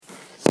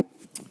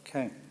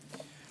Okay,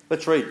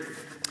 let's read.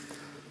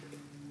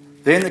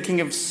 Then the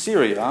king of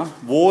Syria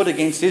warred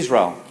against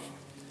Israel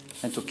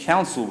and took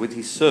counsel with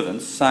his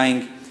servants,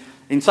 saying,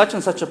 in such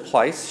and such a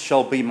place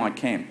shall be my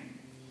camp.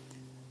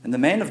 And the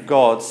man of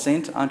God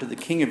sent unto the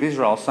king of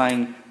Israel,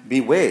 saying,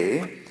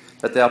 beware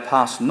that thou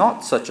pass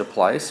not such a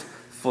place,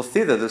 for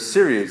thither the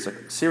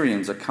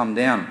Syrians are come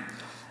down.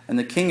 And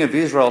the king of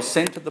Israel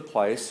sent to the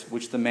place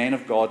which the man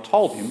of God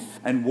told him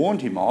and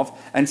warned him of,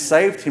 and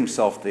saved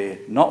himself there,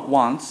 not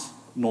once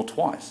nor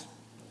twice.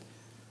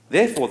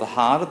 Therefore the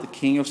heart of the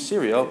king of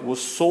Syria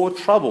was sore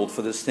troubled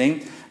for this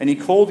thing, and he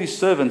called his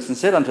servants and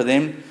said unto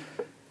them,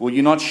 will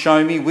you not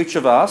show me which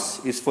of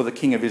us is for the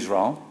king of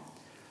Israel?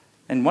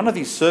 And one of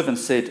his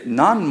servants said,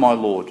 none, my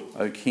lord,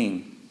 O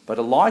king. But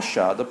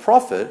Elisha, the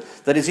prophet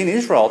that is in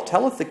Israel,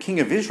 telleth the king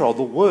of Israel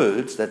the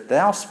words that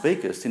thou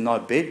speakest in thy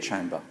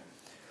bedchamber.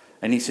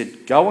 And he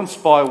said, go and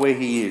spy where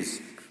he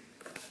is,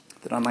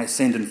 that I may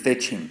send and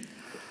fetch him.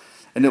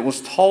 And it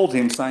was told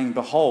him, saying,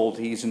 behold,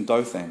 he is in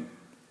Dothan.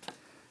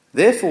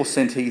 Therefore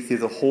sent he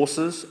thither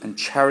horses and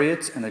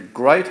chariots and a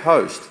great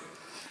host.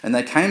 And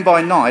they came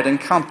by night and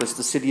compassed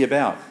the city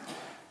about.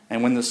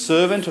 And when the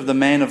servant of the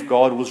man of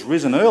God was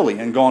risen early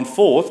and gone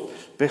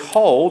forth,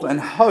 behold, an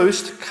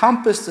host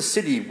compassed the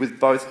city with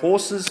both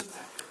horses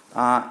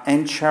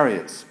and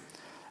chariots.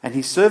 And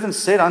his servant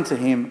said unto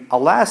him,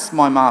 alas,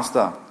 my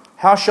master,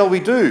 how shall we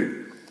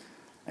do?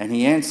 And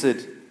he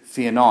answered,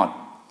 fear not,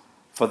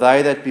 for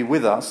they that be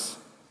with us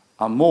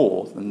are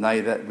more than they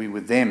that be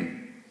with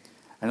them.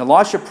 And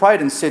Elisha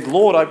prayed and said,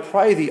 Lord, I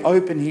pray thee,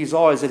 open his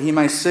eyes that he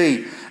may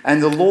see.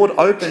 And the Lord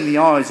opened the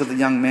eyes of the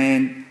young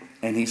man,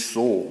 and he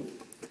saw.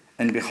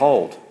 And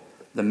behold,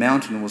 the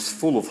mountain was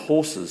full of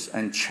horses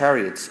and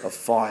chariots of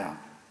fire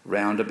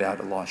round about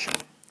Elisha.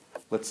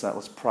 Let's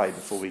pray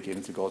before we get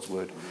into God's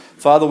word.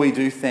 Father, we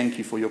do thank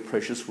you for your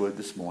precious word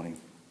this morning.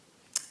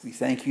 We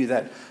thank you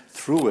that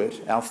through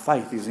it our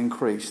faith is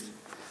increased.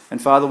 And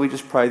Father, we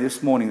just pray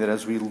this morning that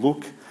as we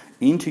look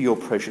into your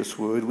precious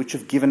word, which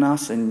you've given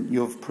us and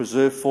you've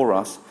preserved for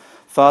us,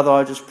 Father,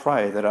 I just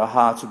pray that our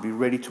hearts will be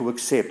ready to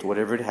accept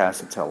whatever it has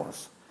to tell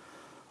us.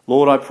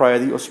 Lord, I pray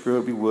that your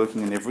Spirit be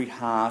working in every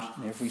heart,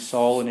 and every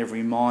soul, and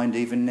every mind,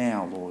 even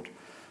now, Lord.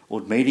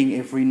 Lord, meeting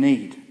every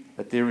need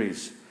that there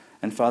is.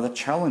 And Father,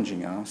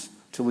 challenging us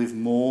to live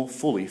more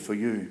fully for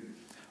you.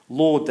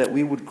 Lord, that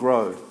we would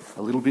grow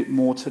a little bit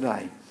more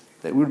today.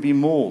 That we would be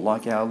more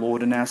like our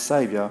Lord and our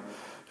Saviour,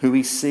 who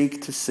we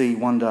seek to see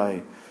one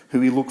day, who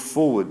we look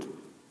forward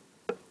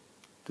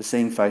to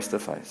seeing face to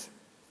face.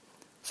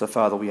 So,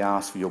 Father, we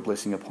ask for your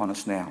blessing upon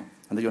us now,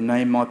 and that your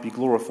name might be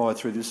glorified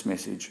through this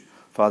message.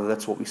 Father,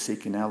 that's what we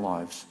seek in our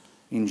lives.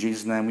 In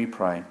Jesus' name we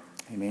pray.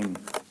 Amen.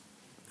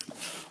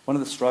 One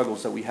of the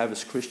struggles that we have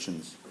as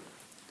Christians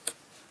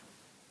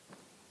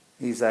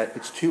is that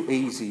it's too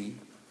easy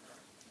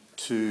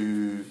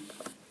to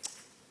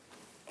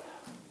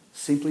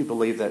simply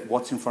believe that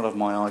what's in front of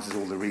my eyes is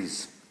all there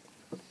is.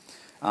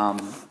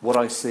 What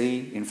I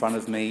see in front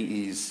of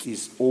me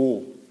is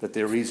all that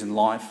there is in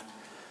life.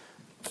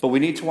 But we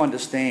need to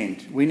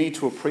understand, we need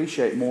to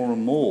appreciate more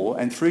and more,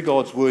 and through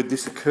God's word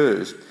this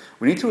occurs.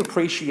 We need to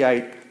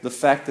appreciate the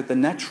fact that the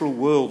natural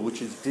world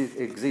which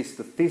exists,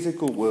 the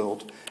physical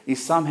world,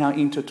 is somehow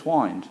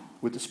intertwined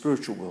with the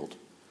spiritual world.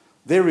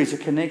 There is a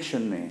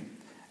connection there.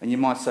 And you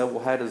might say,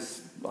 well,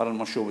 I'm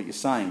not sure what you're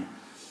saying.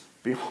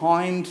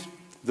 Behind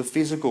the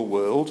physical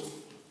world,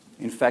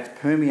 in fact,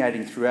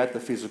 permeating throughout the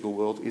physical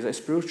world, is a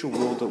spiritual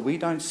world that we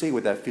don't see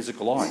with our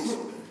physical eyes.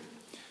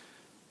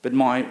 But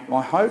my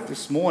hope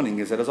this morning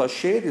is that as I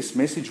share this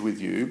message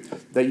with you,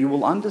 that you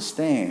will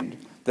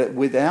understand that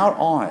with our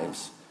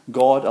eyes,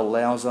 God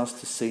allows us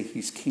to see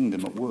his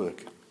kingdom at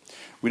work.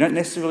 We don't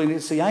necessarily need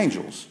to see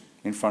angels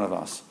in front of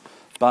us,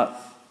 but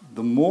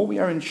the more we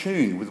are in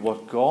tune with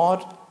what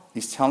God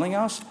is telling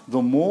us,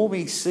 the more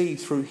we see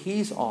through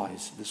his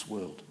eyes this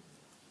world.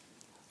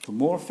 The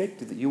more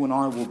effective that you and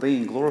I will be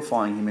in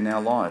glorifying him in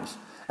our lives,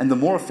 and the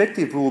more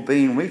effective we will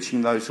be in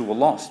reaching those who are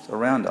lost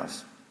around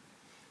us.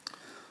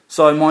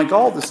 So my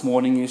goal this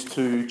morning is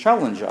to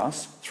challenge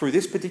us through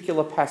this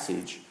particular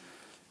passage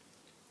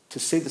to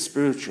see the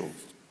spiritual,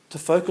 to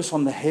focus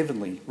on the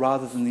heavenly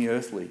rather than the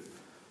earthly,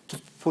 to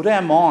put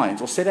our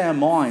minds or set our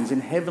minds in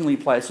heavenly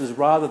places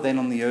rather than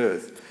on the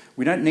earth.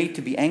 We don't need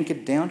to be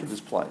anchored down to this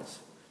place.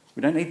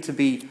 We don't need to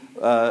be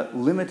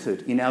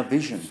limited in our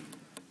vision.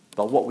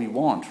 But what we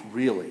want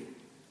really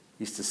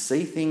is to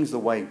see things the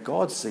way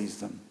God sees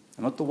them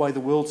and not the way the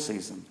world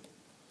sees them.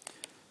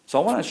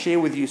 So I want to share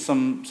with you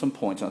some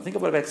points. And I think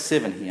I've got about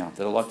 7 here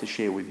that I'd like to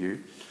share with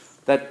you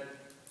that,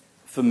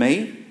 for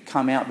me,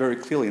 come out very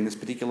clearly in this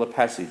particular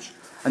passage.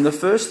 And the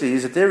first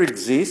is that there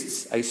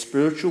exists a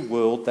spiritual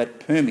world that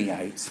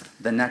permeates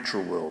the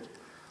natural world.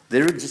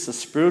 There exists a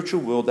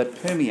spiritual world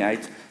that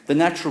permeates the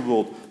natural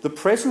world. The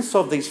presence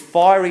of these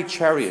fiery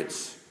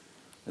chariots.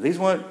 These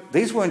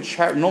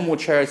weren't normal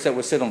chariots that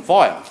were set on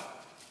fire.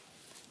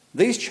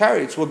 These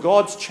chariots were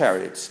God's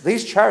chariots.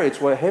 These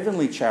chariots were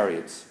heavenly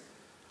chariots.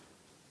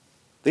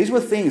 This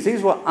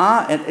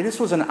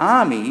was an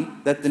army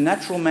that the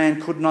natural man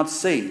could not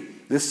see.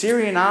 The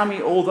Syrian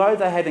army, although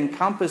they had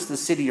encompassed the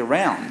city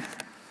around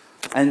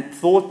and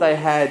thought they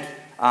had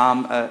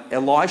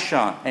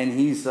Elisha and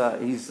his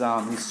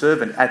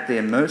servant at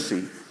their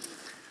mercy,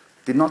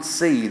 did not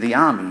see the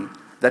army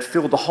that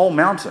filled the whole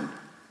mountain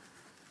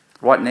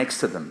right next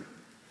to them.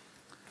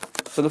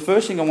 So the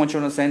first thing I want you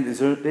to understand is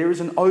there is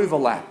an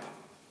overlap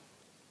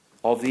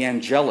of the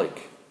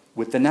angelic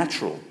with the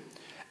natural.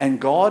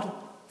 And God,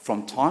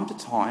 from time to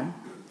time,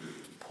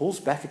 pulls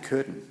back a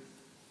curtain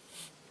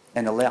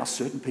and allows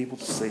certain people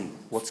to see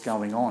what's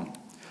going on.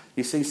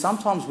 You see,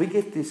 sometimes we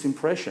get this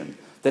impression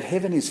that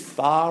heaven is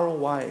far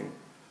away,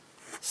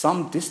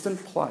 some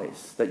distant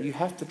place that you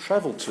have to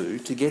travel to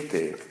get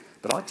there.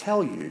 But I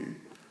tell you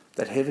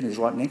that heaven is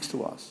right next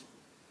to us.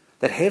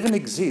 That heaven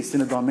exists in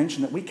a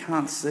dimension that we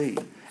can't see.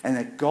 And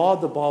that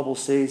God, the Bible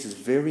says, is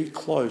very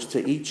close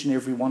to each and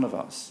every one of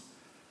us.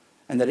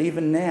 And that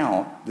even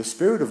now, the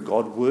Spirit of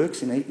God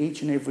works in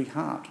each and every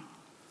heart.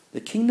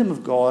 The kingdom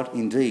of God,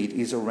 indeed,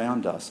 is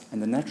around us.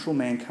 And the natural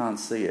man can't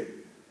see it.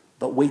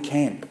 But we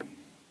can.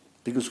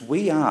 Because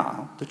we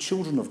are the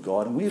children of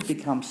God and we have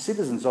become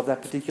citizens of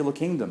that particular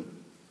kingdom.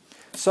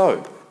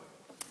 So,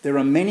 there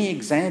are many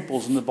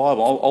examples in the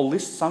Bible, I'll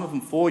list some of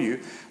them for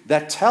you,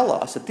 that tell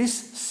us that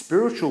this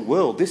spiritual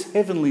world, this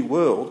heavenly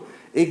world,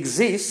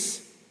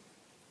 exists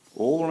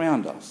all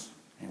around us.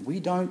 And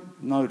we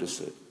don't notice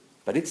it,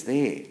 but it's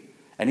there.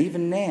 And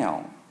even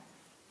now,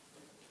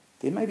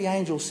 there may be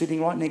angels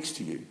sitting right next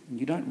to you and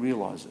you don't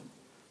realise it.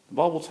 The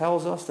Bible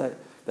tells us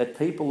that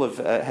people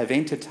have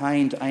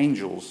entertained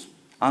angels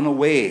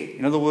unaware.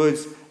 In other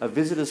words, a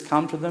visitor's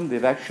come to them,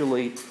 they've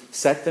actually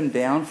sat them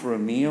down for a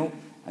meal,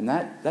 and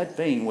that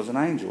being was an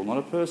angel, not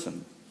a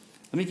person.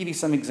 Let me give you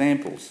some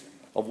examples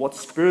of what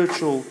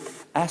spiritual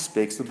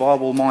aspects the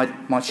Bible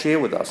might share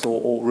with us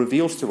or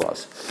reveals to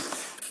us.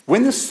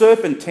 When the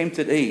serpent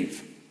tempted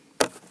Eve,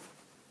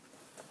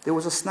 there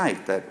was a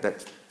snake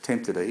that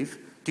tempted Eve.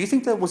 Do you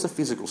think that was a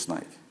physical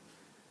snake?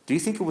 Do you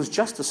think it was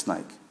just a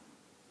snake?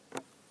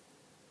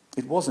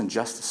 It wasn't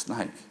just a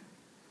snake.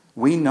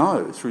 We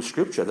know through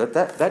Scripture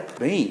that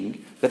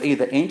being that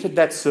either entered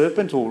that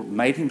serpent or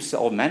made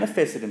himself or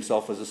manifested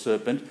himself as a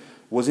serpent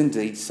was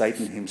indeed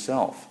Satan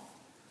himself.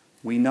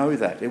 We know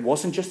that. It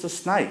wasn't just a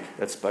snake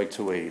that spoke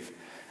to Eve.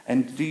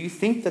 And do you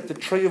think that the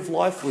tree of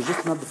life was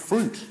just another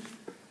fruit?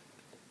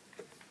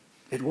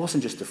 It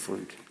wasn't just a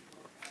fruit.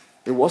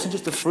 It wasn't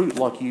just a fruit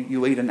like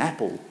you eat an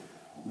apple.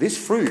 This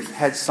fruit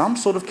had some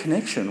sort of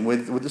connection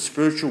with the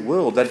spiritual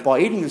world, that by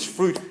eating this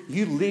fruit,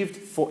 you lived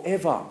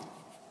forever.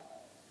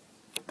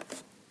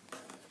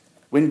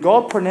 When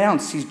God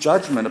pronounced his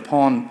judgment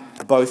upon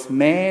both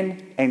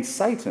man and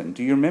Satan,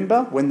 do you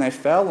remember when they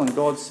fell and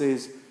God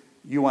says,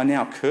 you are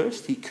now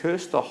cursed? He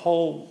cursed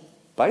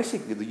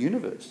basically the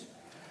universe.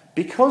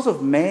 Because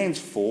of man's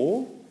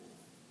fall,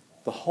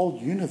 the whole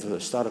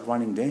universe started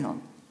running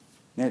down.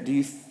 Now, do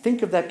you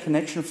think of that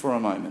connection for a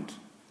moment?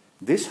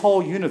 This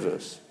whole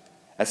universe,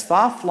 as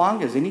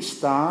far-flung as any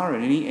star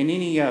and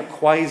any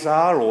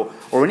quasar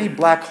or any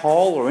black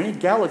hole or any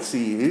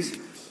galaxy is,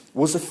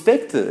 was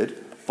affected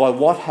by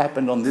what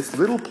happened on this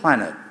little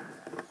planet.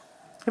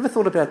 Ever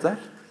thought about that?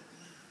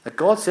 That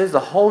God says the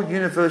whole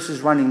universe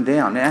is running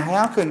down. Now,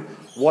 how can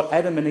what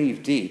Adam and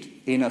Eve did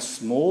in a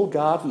small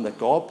garden that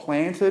God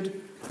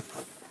planted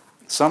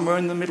somewhere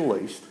in the Middle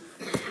East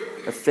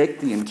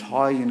affect the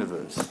entire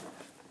universe?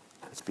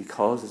 It's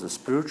because there's a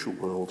spiritual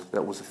world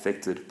that was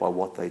affected by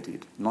what they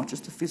did, not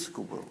just a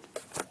physical world.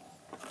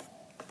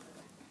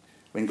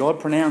 When God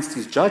pronounced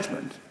his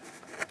judgment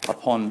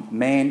upon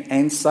man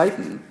and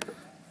Satan,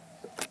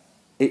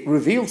 it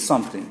revealed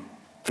something.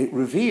 It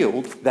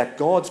revealed that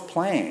God's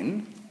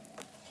plan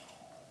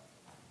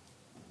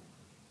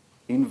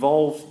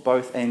involved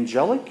both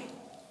angelic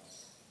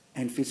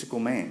and physical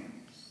man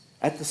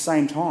at the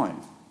same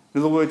time.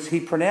 In other words, he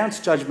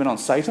pronounced judgment on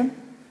Satan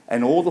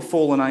and all the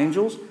fallen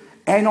angels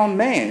and on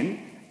man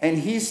and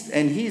his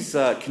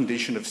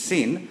condition of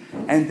sin,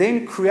 and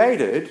then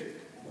created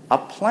a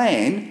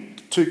plan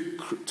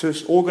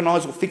to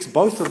organise or fix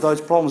both of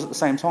those problems at the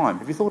same time.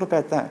 Have you thought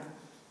about that?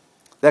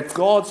 That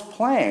God's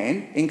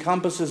plan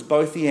encompasses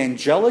both the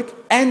angelic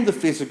and the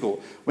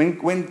physical. When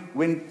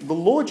the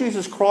Lord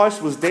Jesus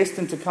Christ was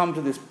destined to come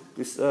to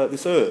this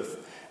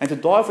earth and to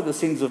die for the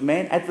sins of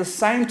man, at the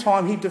same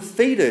time he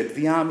defeated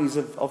the armies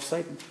of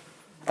Satan.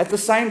 At the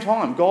same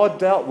time, God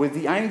dealt with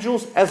the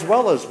angels as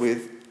well as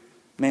with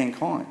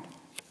mankind.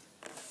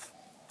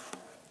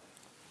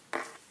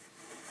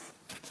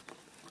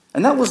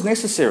 And that was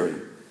necessary,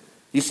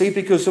 you see,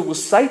 because it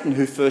was Satan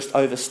who first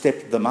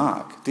overstepped the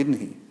mark,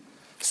 didn't he?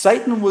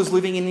 Satan was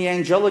living in the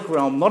angelic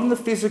realm, not in the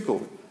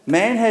physical.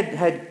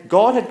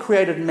 God had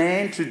created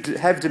man to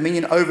have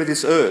dominion over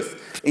this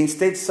earth.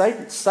 Instead,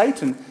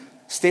 Satan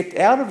stepped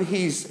out of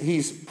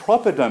his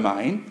proper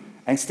domain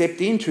and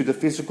stepped into the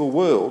physical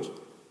world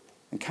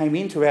and came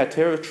into our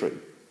territory.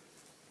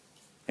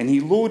 And he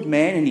lured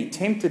man and he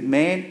tempted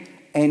man,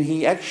 and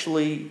he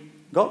actually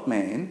got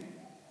man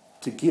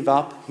to give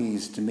up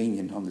his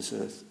dominion on this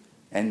earth.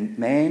 And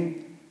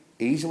man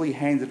easily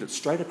handed it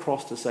straight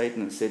across to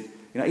Satan and said,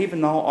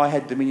 even though I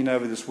had dominion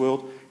over this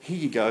world, here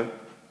you go.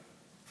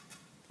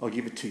 I'll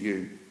give it to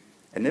you.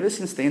 And ever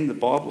since then, the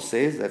Bible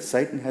says that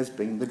Satan has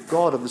been the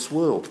god of this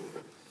world.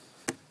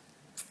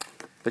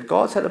 But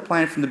God's had a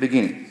plan from the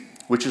beginning,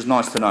 which is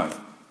nice to know.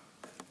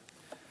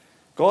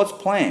 God's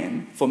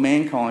plan for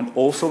mankind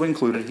also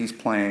included his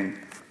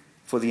plan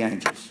for the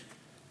angels.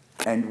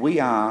 And we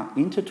are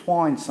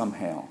intertwined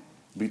somehow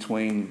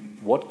between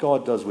what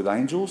God does with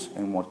angels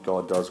and what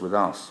God does with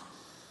us.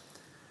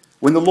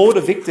 When the Lord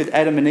evicted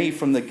Adam and Eve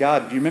from the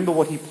garden, do you remember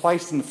what he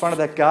placed in the front of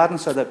that garden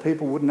so that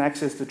people wouldn't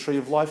access the tree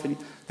of life? And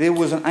there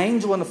was an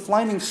angel and a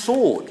flaming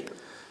sword.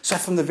 So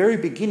from the very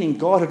beginning,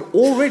 God had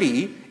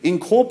already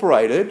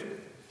incorporated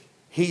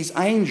his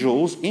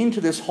angels into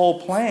this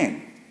whole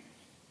plan.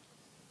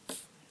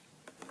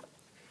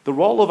 The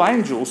role of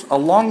angels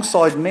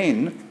alongside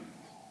men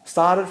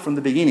started from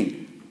the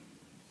beginning.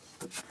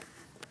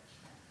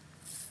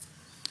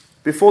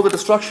 Before the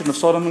destruction of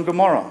Sodom and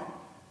Gomorrah,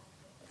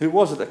 who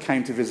was it that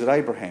came to visit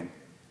Abraham?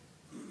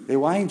 There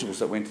were angels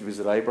that went to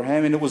visit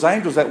Abraham, and it was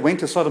angels that went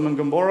to Sodom and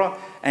Gomorrah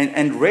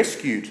and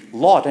rescued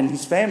Lot and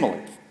his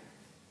family.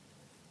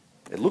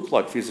 They looked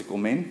like physical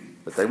men,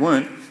 but they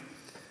weren't.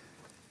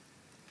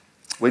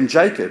 When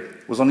Jacob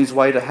was on his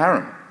way to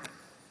Haran,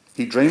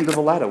 he dreamed of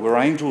a ladder where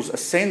angels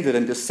ascended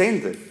and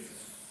descended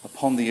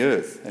upon the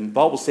earth. And the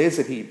Bible says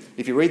that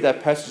if you read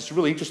that passage, it's a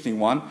really interesting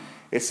one.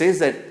 It says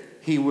that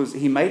he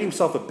made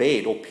himself a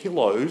bed or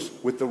pillows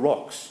with the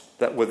rocks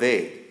that were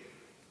there.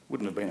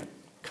 Wouldn't have been a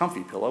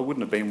comfy pillow,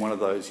 wouldn't have been one of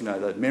those,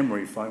 those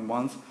memory foam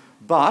ones.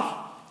 But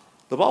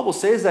the Bible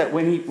says that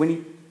when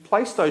he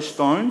placed those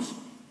stones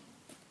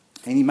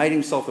and he made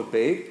himself a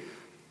bed,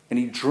 and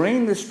he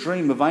dreamed this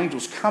dream of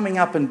angels coming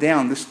up and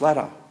down this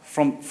ladder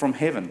from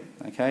heaven.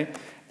 Okay?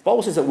 The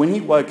Bible says that when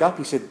he woke up,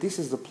 he said, this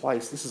is the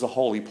place, this is a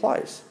holy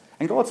place.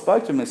 And God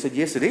spoke to him and said,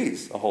 yes, it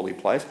is a holy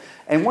place.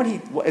 And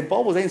the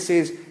Bible then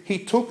says he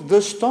took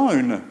the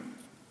stone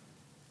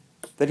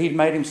that he'd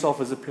made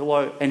himself as a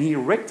pillow and he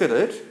erected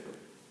it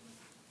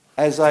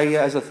as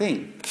a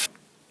thing.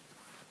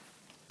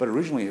 But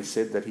originally it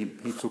said that he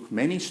took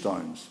many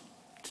stones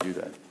to do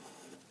that.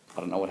 I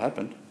don't know what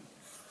happened,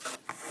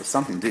 but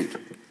something did.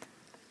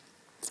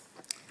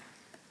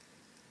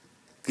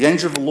 The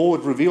angel of the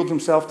Lord revealed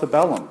himself to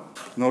Balaam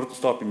in order to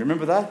stop him.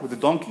 Remember that with the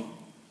donkey?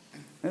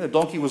 The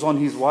donkey was on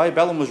his way.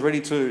 Balaam was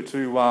ready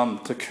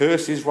to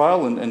curse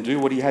Israel and do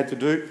what he had to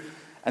do.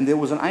 And there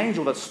was an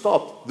angel that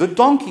stopped. The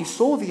donkey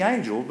saw the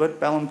angel, but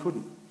Balaam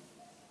couldn't.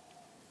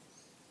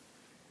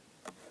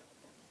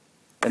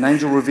 An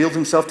angel revealed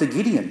himself to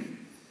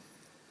Gideon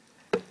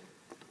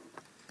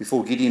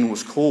before Gideon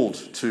was called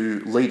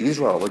to lead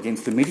Israel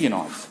against the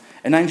Midianites.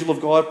 An angel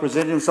of God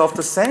presented himself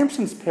to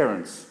Samson's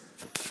parents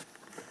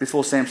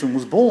before Samson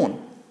was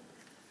born.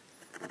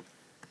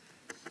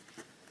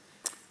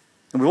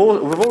 And we've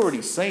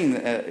already seen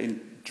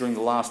during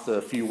the last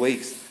few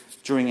weeks,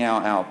 during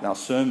our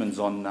sermons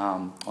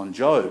on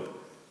Job,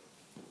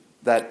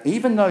 that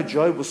even though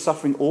Job was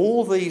suffering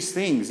all these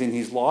things in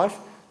his life,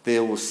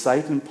 there was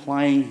Satan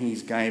playing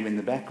his game in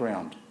the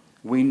background.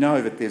 We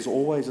know that there's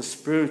always a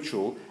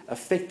spiritual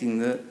affecting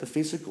the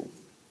physical.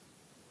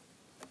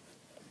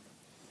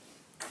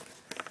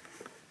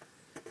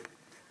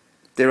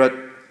 There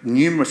are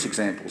numerous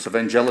examples of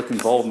angelic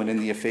involvement in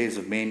the affairs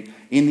of men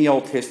in the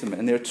Old Testament,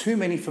 and there are too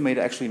many for me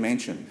to actually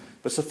mention.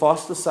 But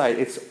suffice to say,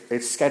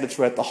 it's scattered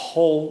throughout the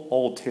whole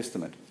Old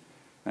Testament.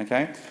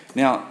 Okay?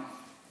 Now,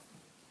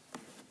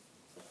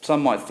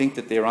 some might think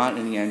that there aren't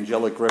any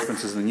angelic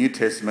references in the New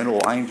Testament,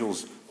 or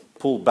angels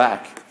pulled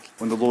back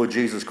when the Lord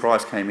Jesus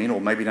Christ came in, or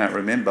maybe don't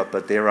remember,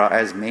 but there are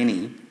as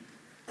many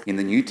in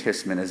the New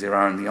Testament as there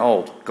are in the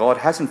Old. God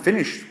hasn't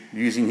finished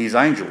using his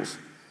angels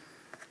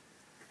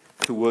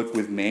to work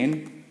with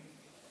men.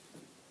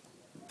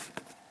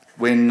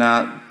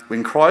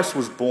 When Christ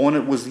was born,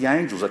 it was the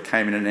angels that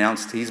came and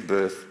announced his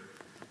birth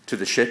to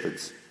the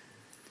shepherds.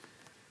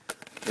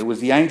 It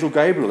was the angel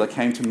Gabriel that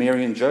came to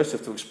Mary and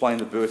Joseph to explain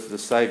the birth of the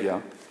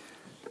Saviour.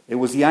 It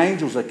was the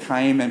angels that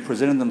came and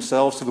presented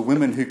themselves to the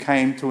women who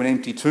came to an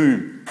empty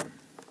tomb.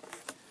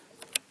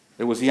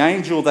 It was an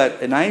angel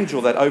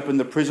that opened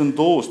the prison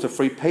doors to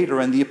free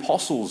Peter and the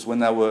apostles when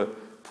they were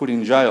put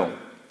in jail.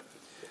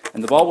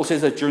 And the Bible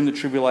says that during the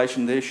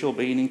tribulation there shall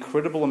be an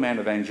incredible amount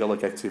of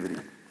angelic activity.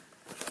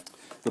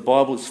 The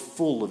Bible is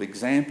full of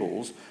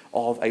examples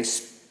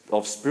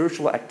of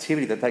spiritual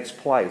activity that takes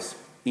place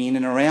in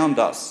and around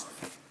us.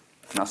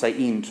 And I say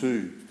in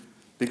too,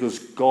 because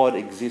God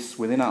exists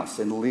within us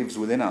and lives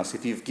within us.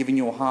 If you've given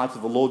your heart to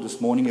the Lord this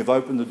morning, you've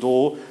opened the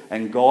door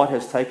and God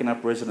has taken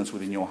up residence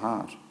within your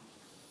heart.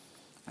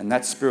 And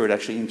that spirit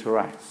actually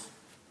interacts.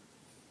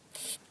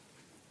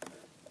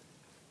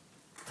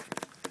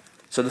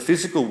 So the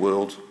physical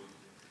world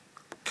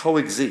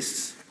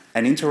coexists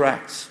and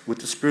interacts with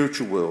the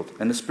spiritual world.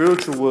 And the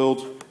spiritual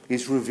world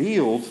is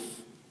revealed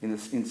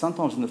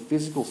sometimes in the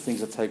physical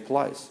things that take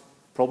place,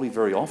 probably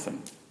very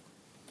often.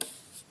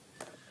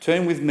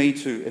 Turn with me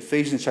to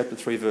Ephesians chapter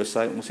 3, verse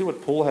 8, and we'll see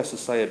what Paul has to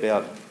say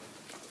about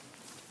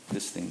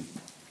this thing.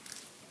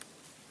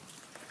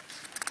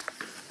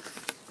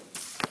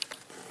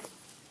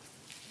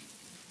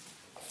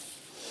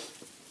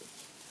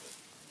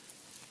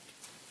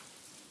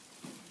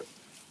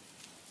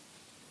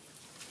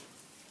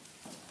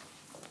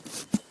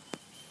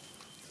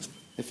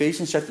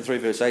 Ephesians chapter 3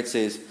 verse 8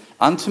 says,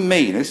 "Unto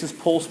me," and this is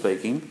Paul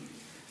speaking,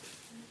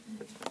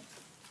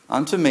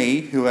 "unto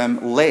me, who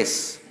am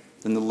less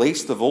than the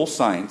least of all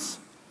saints,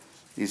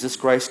 is this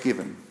grace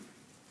given,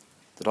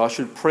 that I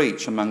should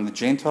preach among the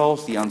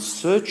Gentiles the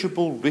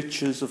unsearchable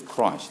riches of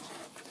Christ,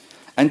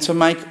 and to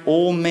make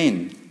all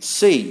men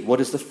see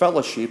what is the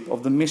fellowship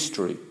of the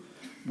mystery,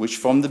 which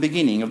from the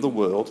beginning of the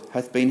world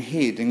hath been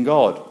hid in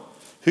God,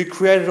 who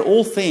created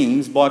all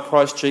things by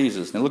Christ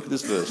Jesus." Now look at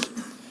this verse.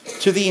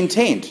 "To the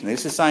intent," and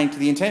this is saying to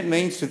the intent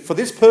means for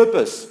this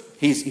purpose,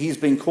 he's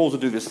been called to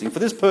do this thing, for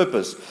this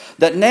purpose,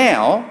 "that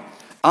now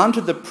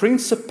unto the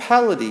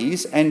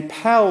principalities and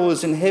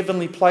powers in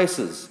heavenly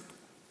places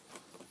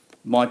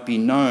might be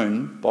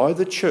known by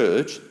the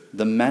church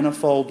the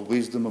manifold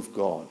wisdom of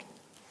God."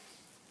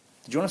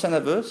 Did you understand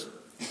that verse?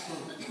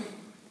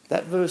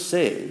 That verse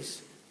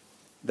says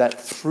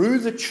that through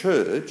the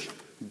church,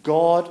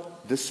 God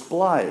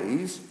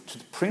displays to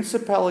the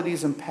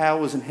principalities and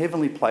powers in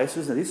heavenly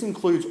places, and this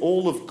includes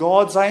all of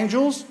God's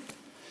angels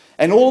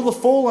and all the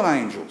fallen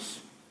angels,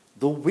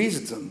 the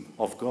wisdom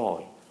of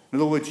God. In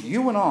other words,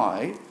 you and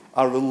I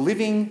are a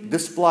living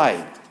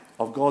display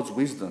of God's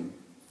wisdom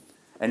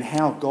and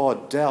how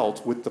God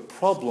dealt with the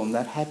problem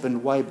that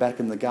happened way back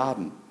in the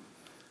garden.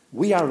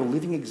 We are a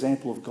living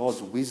example of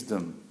God's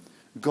wisdom.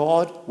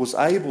 God was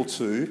able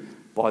to,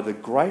 by the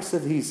grace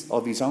of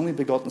his only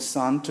begotten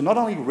Son, to not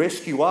only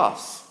rescue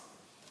us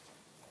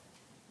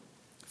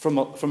from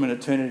an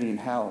eternity in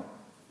hell,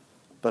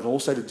 but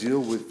also to deal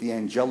with the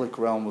angelic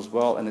realm as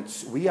well. And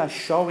we are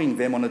showing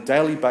them on a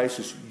daily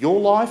basis, your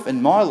life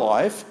and my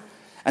life,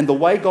 and the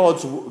way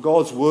God's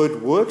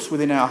word works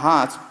within our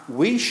hearts.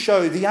 We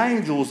show the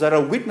angels that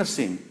are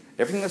witnessing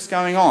everything that's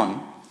going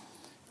on,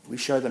 we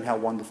show them how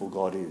wonderful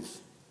God is.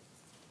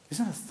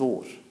 Isn't that a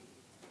thought?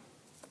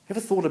 Ever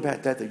thought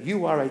about that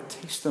you are a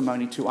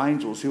testimony to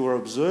angels who are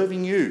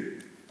observing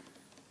you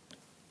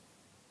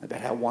about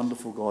how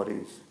wonderful God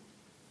is?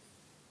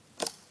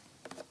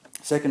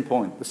 Second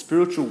point, the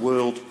spiritual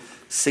world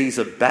sees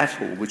a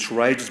battle which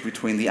rages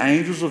between the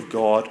angels of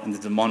God and the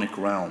demonic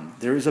realm.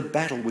 There is a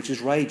battle which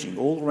is raging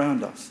all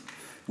around us,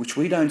 which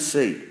we don't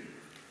see.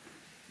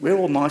 We're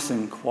all nice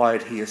and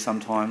quiet here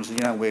sometimes,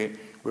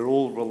 we're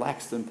all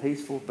relaxed and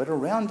peaceful, but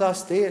around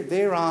us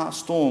there are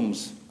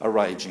storms are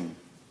raging.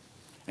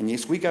 And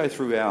yes, we go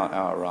through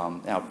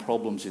our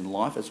problems in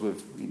life, as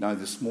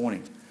this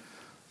morning.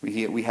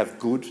 We have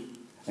good,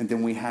 and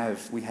then we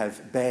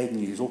have bad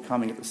news all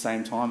coming at the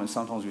same time, and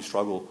sometimes we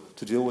struggle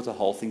to deal with the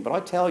whole thing. But I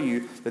tell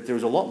you that there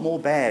is a lot more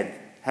bad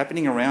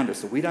happening around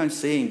us that we don't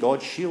see and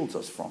God shields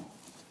us from.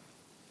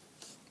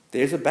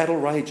 There's a battle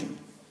raging.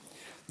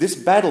 This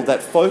battle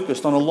that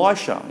focused on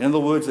Elisha, in other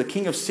words, the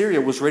king of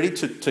Syria was ready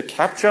to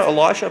capture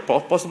Elisha,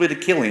 possibly to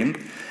kill him,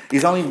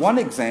 is only one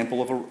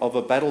example of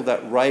a battle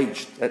that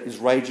is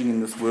raging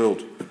in this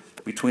world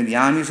between the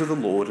armies of the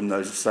Lord and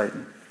those of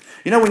Satan.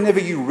 Whenever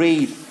you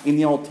read in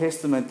the Old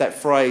Testament that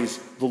phrase,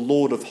 the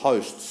Lord of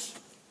hosts,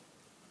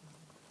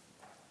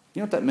 you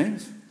know what that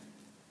means?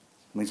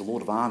 It means the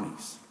Lord of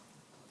armies.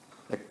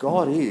 That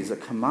God is a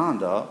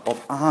commander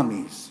of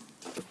armies.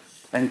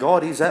 And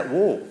God is at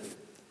war.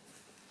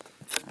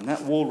 And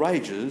that war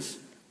rages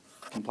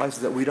in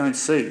places that we don't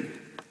see.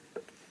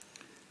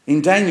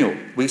 In Daniel,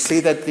 we see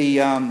that the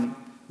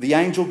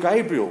angel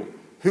Gabriel,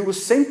 who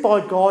was sent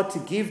by God to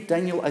give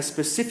Daniel a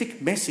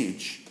specific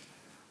message,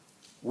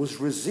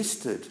 was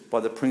resisted by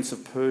the prince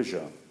of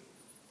Persia.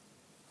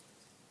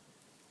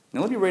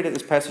 Now let me read out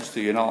this passage to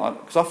you,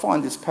 because I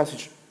find this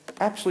passage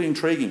absolutely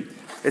intriguing.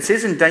 It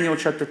says in Daniel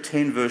chapter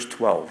 10, verse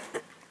 12.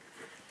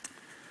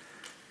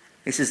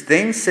 It says,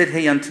 "Then said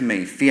he unto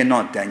me, Fear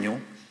not, Daniel,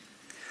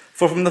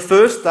 for from the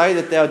first day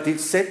that thou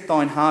didst set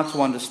thine heart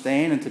to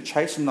understand and to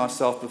chasten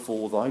thyself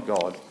before thy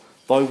God,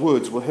 thy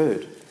words were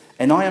heard,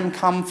 and I am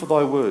come for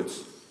thy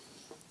words.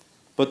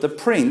 But the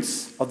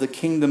prince of the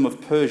kingdom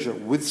of Persia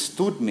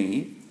withstood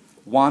me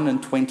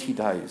 21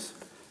 days.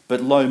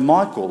 But lo,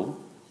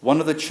 Michael, one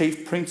of the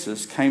chief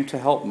princes, came to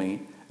help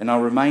me, and I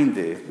remained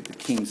there with the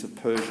kings of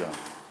Persia."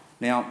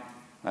 Now,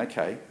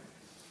 okay,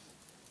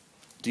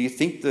 do you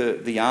think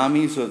the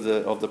armies of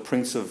the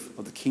prince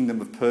of the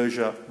kingdom of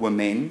Persia were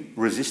men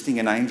resisting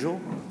an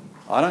angel?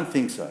 I don't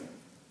think so.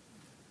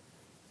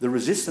 The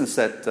resistance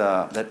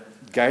that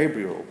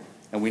Gabriel,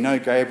 and we know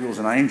Gabriel's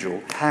an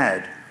angel,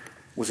 had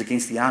was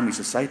against the armies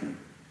of Satan.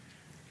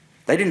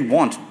 They didn't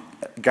want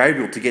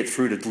Gabriel to get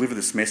through to deliver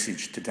this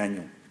message to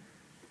Daniel.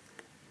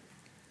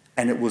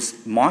 And it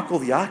was Michael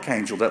the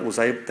archangel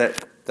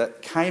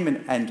that came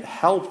and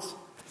helped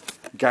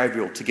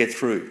Gabriel to get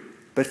through.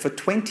 But for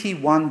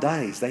 21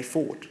 days they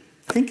fought.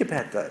 Think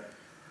about that.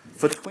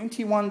 For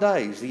 21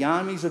 days the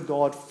armies of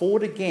God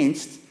fought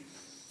against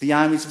the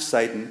armies of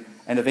Satan,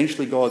 and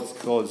eventually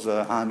God's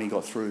army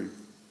got through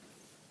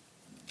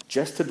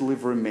just to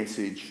deliver a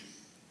message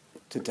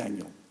to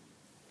Daniel.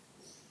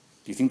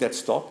 Do you think that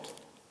stopped?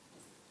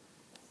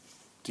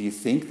 Do you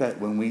think that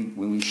when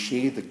we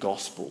share the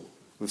gospel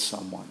with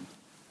someone,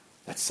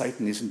 that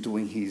Satan isn't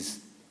doing his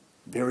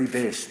very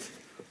best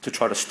to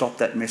try to stop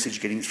that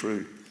message getting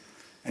through?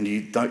 And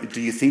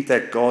do you think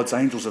that God's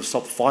angels have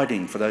stopped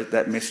fighting for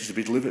that message to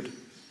be delivered?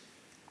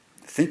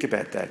 Think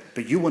about that.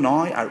 But you and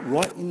I are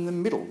right in the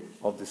middle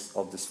of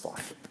this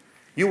fight.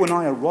 You and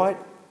I are right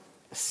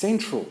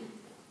central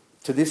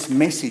to this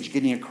message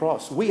getting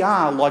across. We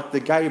are like the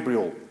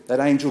Gabriel,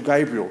 that angel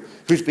Gabriel,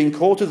 who's been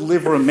called to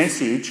deliver a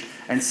message,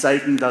 and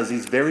Satan does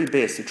his very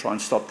best to try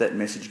and stop that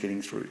message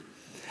getting through.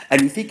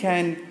 And if he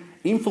can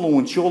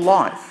influence your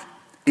life,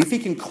 if he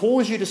can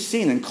cause you to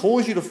sin and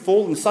cause you to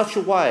fall in such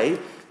a way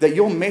that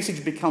your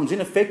message becomes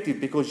ineffective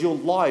because your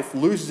life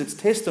loses its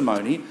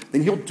testimony,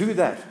 then he'll do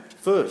that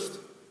first.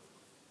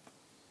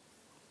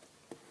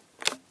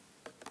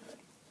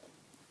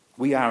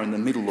 We are in the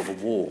middle of a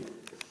war.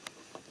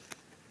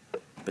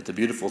 But the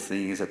beautiful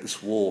thing is that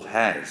this war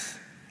has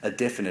a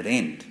definite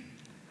end.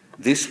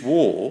 This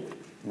war,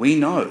 we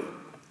know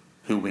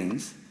who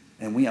wins,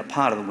 and we are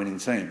part of the winning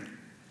team.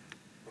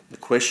 The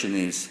question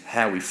is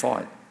how we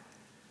fight.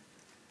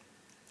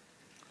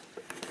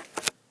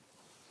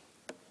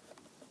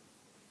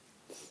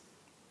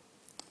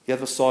 The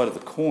other side of the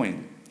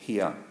coin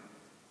here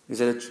is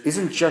that it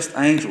isn't just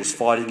angels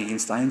fighting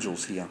against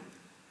angels here.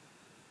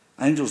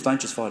 Angels don't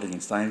just fight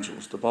against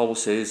angels. The Bible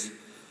says,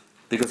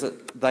 because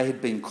they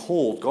had been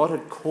called, God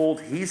had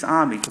called his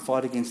army to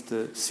fight against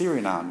the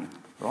Syrian army,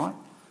 right?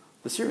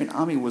 The Syrian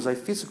army was a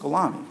physical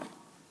army.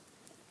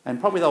 And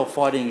probably they were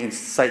fighting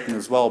against Satan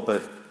as well,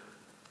 but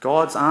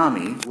God's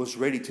army was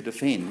ready to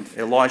defend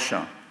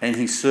Elisha and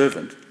his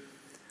servant.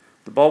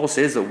 The Bible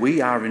says that we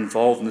are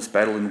involved in this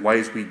battle in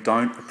ways we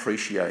don't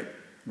appreciate,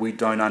 we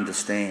don't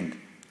understand.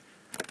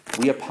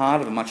 We are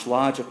part of a much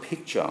larger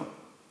picture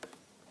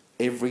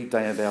every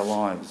day of our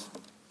lives.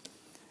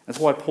 That's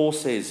why Paul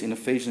says in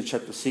Ephesians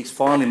chapter 6,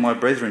 finally, my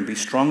brethren, be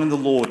strong in the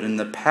Lord and in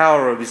the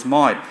power of his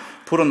might.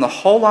 Put on the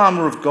whole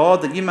armour of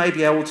God that you may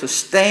be able to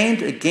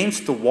stand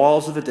against the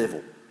wiles of the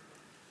devil.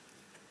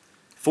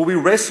 For we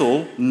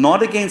wrestle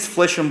not against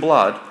flesh and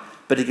blood,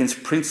 but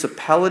against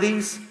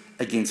principalities,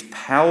 against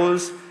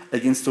powers,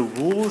 against the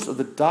rulers of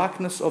the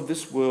darkness of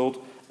this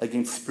world,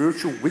 against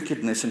spiritual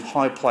wickedness in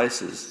high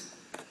places.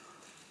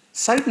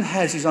 Satan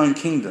has his own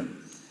kingdom.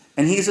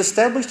 And he has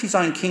established his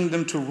own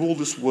kingdom to rule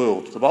this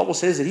world. The Bible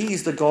says that he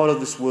is the God of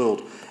this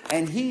world.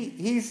 And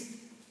he's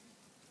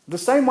the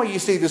same way you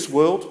see this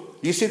world.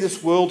 You see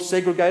this world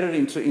segregated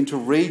into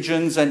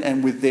regions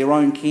and with their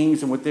own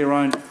kings and with their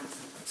own...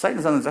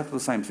 Satan's done exactly the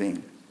same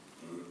thing.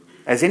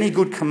 As any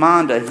good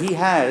commander, he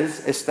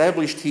has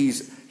established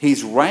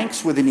his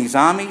ranks within his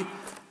army,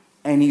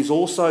 and he's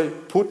also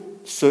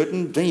put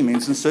certain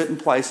demons in certain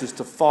places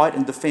to fight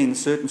and defend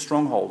certain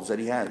strongholds that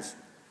he has.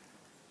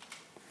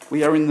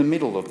 We are in the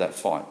middle of that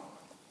fight.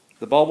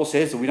 The Bible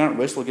says that we don't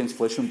wrestle against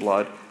flesh and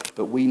blood,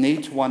 but we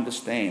need to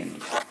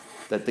understand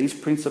that these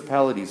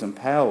principalities and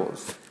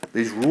powers,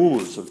 these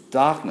rulers of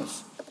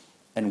darkness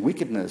and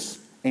wickedness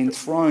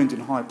enthroned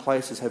in high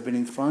places, have been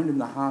enthroned in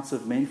the hearts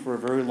of men for a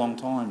very long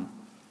time.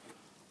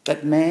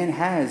 That man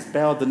has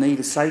bowed the knee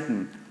to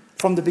Satan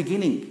from the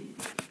beginning.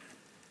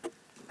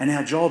 And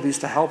our job is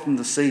to help them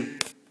to see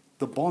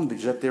the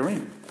bondage that they're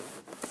in.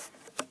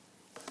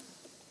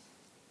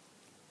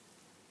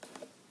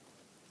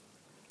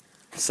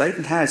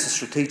 Satan has a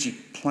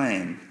strategic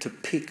plan to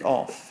pick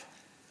off,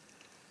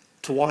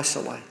 to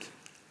isolate,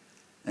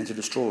 and to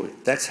destroy.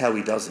 That's how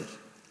he does it.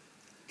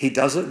 He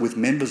does it with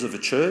members of a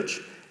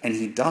church, and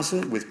he does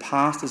it with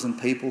pastors and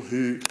people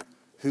who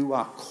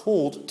are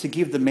called to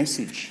give the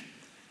message.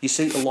 You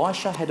see,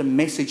 Elisha had a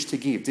message to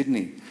give, didn't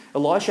he?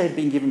 Elisha had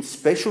been given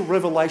special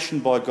revelation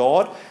by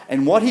God,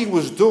 and what he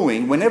was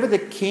doing, whenever the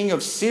king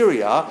of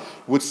Syria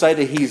would say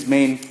to his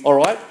men, all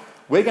right,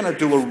 we're going to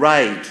do a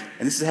raid.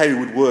 And this is how he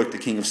would work, the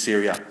king of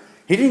Syria.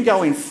 He didn't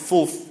go in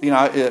full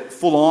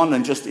on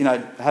and just,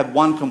 have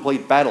one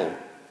complete battle.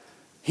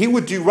 He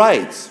would do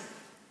raids.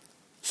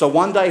 So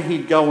one day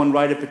he'd go and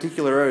raid a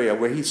particular area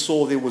where he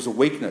saw there was a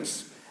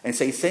weakness. And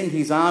so he'd send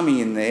his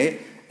army in there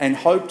and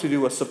hope to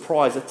do a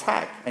surprise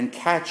attack and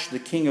catch the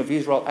king of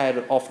Israel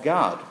off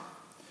guard.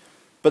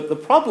 But the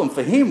problem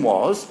for him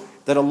was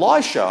that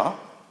Elisha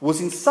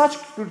was in such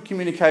good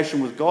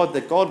communication with God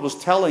that God was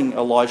telling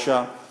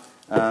Elisha,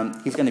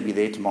 he's going to be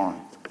there tomorrow.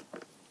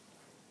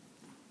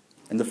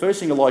 And the first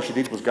thing Elisha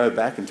did was go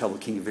back and tell the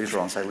king of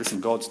Israel and say, listen,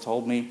 God's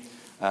told me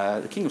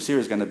the king of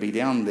Syria is going to be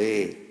down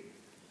there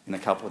in a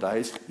couple of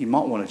days. You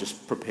might want to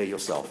just prepare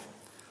yourself.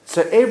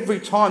 So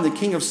every time the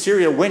king of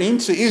Syria went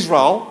into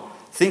Israel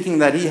thinking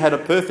that he had a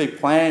perfect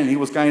plan and he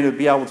was going to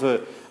be able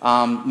to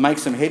make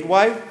some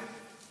headway,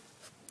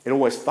 it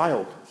always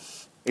failed.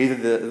 Either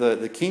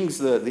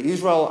the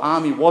Israel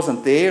army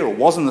wasn't there, or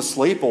wasn't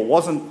asleep, or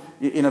wasn't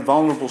in a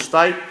vulnerable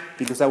state,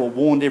 because they were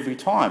warned every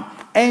time.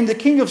 And the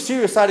king of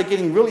Syria started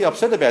getting really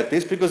upset about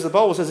this, because the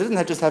Bible says it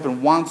didn't just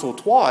happen once or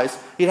twice,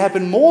 it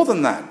happened more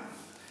than that.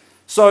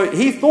 So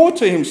he thought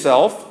to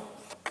himself,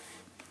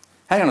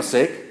 hang on a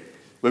sec,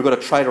 we've got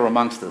a traitor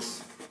amongst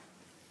us.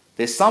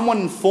 There's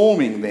someone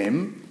informing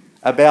them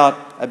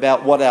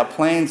about what our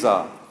plans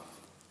are.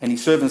 And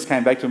his servants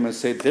came back to him and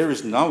said, there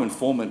is no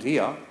informant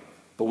here,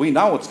 but we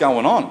know what's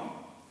going on.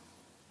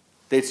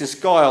 There's this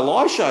guy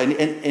Elisha,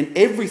 and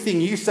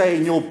everything you say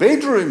in your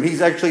bedroom,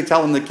 he's actually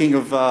telling the king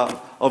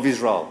of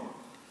Israel.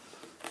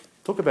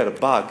 Talk about a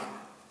bug.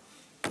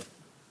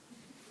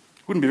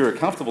 Wouldn't be very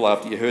comfortable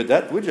after you heard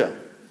that, would you?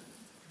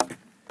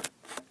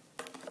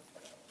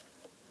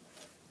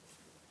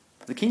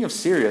 The king of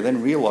Syria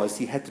then realised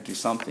he had to do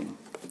something.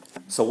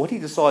 So what he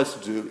decides to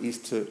do is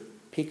to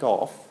pick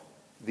off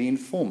the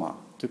informer,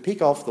 to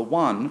pick off the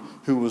one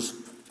who was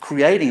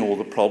creating all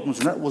the problems,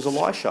 and that was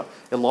Elisha.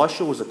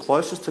 Elisha was the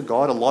closest to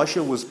God.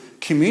 Elisha was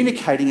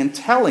communicating and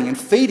telling and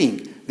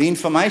feeding the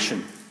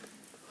information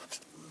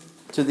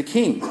to the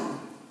king.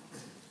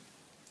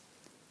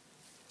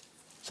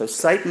 So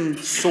Satan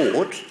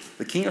sought,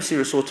 the king of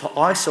Syria sought to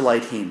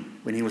isolate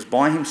him when he was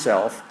by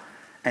himself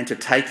and to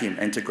take him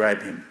and to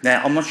grab him.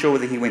 Now, I'm not sure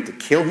whether he went to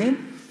kill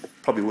him,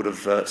 probably would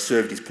have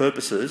served his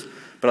purposes,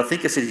 but I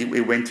think it said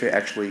he went to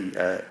actually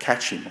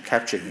catch him or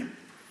capture him.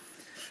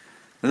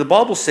 Now, the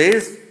Bible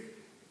says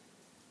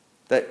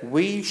that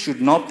we should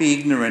not be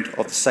ignorant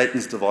of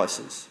Satan's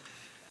devices,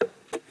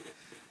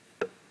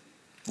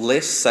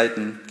 lest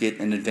Satan get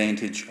an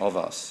advantage of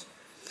us.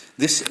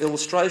 This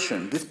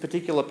illustration, this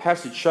particular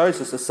passage shows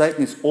us that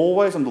Satan is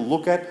always on the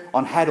lookout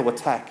on how to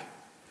attack.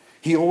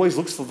 He always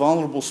looks for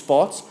vulnerable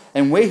spots,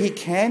 and where he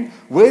can,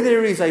 where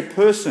there is a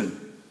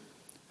person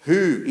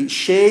who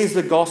shares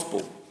the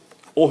gospel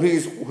or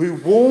who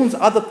warns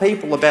other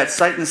people about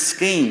Satan's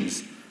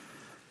schemes,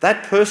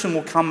 that person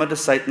will come under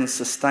Satan's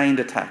sustained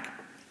attack.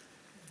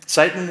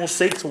 Satan will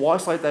seek to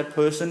isolate that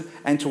person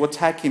and to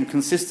attack him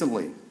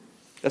consistently.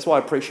 That's why I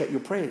appreciate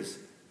your prayers.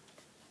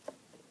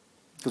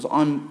 Because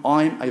I'm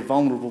a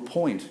vulnerable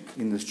point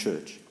in this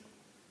church.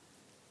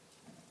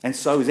 And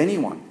so is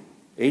anyone,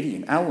 Eddie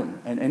and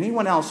Alan, and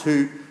anyone else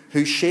who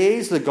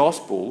shares the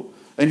gospel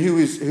and who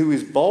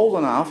is bold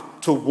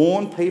enough to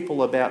warn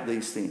people about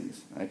these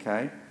things,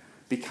 okay,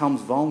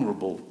 becomes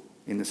vulnerable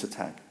in this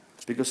attack.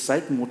 Because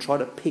Satan will try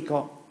to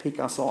pick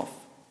us off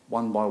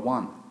one by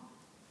one.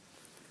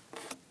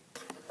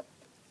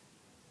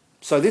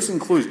 So this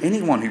includes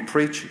anyone who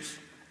preaches,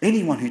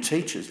 anyone who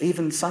teaches,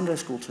 even Sunday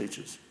school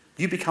teachers.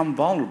 You become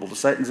vulnerable to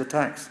Satan's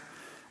attacks.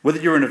 Whether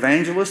you're an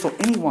evangelist or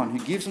anyone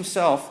who gives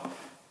himself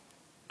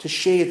to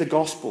share the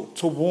gospel,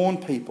 to warn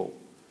people,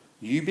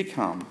 you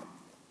become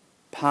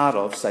part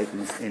of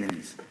Satan's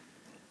enemies.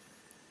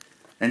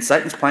 And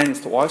Satan's plan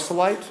is to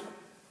isolate,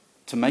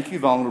 to make you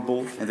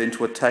vulnerable, and then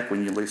to attack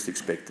when you least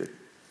expect it.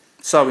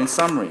 So in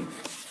summary,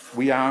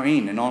 we are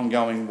in an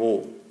ongoing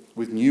war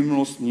with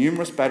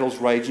numerous battles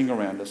raging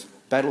around us,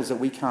 battles that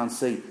we can't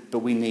see, but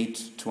we need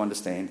to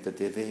understand that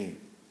they're there.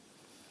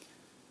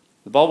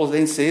 The Bible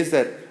then says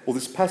that, or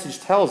this passage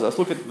tells us,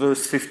 look at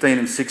verse 15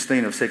 and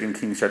 16 of 2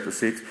 Kings chapter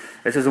 6.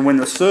 It says, "And when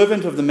the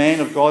servant of the man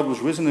of God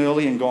was risen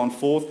early and gone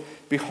forth,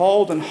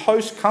 behold, an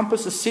host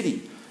compassed the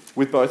city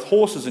with both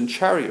horses and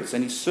chariots.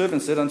 And his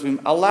servant said unto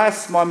him,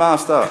 Alas, my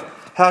master,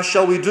 how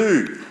shall we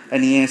do?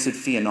 And he answered,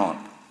 Fear not,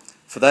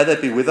 for they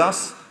that be with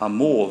us are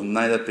more than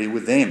they that be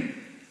with them."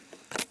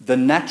 The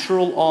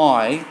natural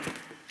eye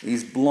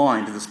is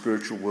blind to the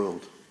spiritual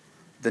world.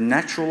 The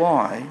natural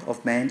eye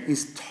of man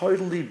is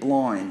totally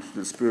blind to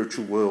the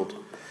spiritual world.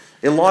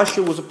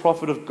 Elisha was a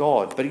prophet of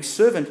God, but his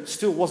servant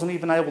still wasn't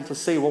even able to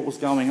see what was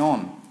going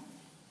on.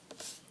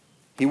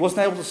 He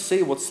wasn't able to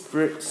see what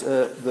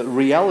the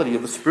reality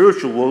of the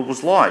spiritual world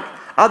was like.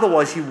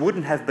 Otherwise, he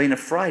wouldn't have been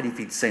afraid if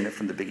he'd seen it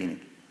from the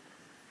beginning.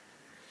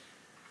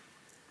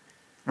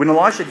 When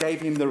Elisha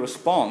gave him the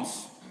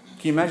response,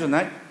 can you imagine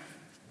that?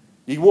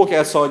 You walk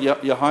outside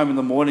your home in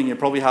the morning, you're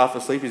probably half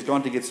asleep, he's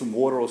gone to get some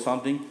water or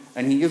something,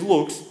 and he just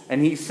looks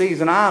and he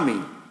sees an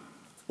army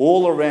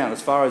all around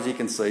as far as he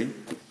can see.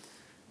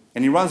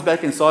 And he runs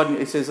back inside and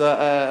he says,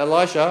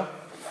 Elisha,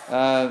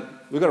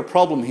 we've got a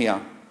problem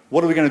here.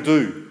 What are we going to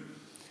do?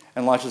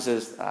 And Elisha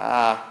says,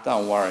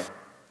 don't worry.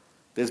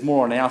 There's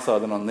more on our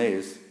side than on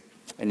theirs.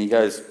 And he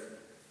goes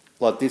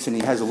like this and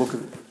he has a look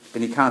at it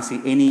and he can't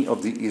see any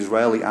of the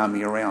Israeli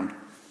army around.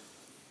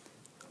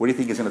 What do you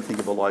think he's going to think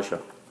of Elisha?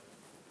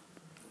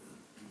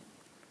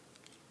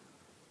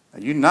 Are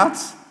you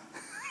nuts?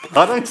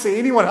 I don't see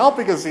anyone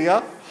helping us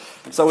here.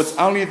 So it's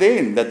only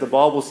then that the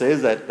Bible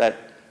says that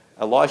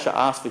Elisha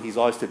asked for his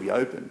eyes to be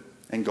open.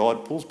 And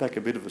God pulls back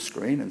a bit of a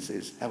screen and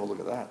says, have a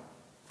look at that.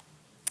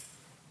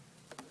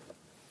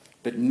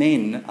 But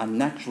men are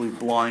naturally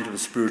blind to the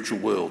spiritual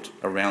world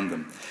around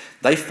them.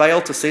 They fail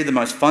to see the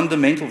most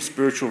fundamental of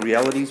spiritual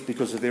realities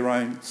because of their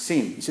own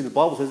sin. You see, the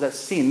Bible says that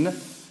sin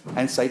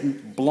and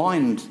Satan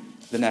blind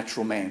the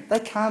natural man. They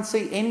can't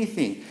see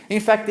anything.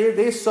 In fact,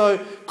 they're so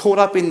caught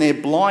up in their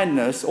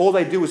blindness, all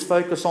they do is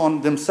focus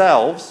on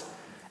themselves,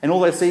 and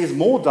all they see is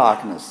more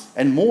darkness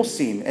and more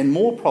sin and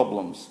more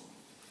problems.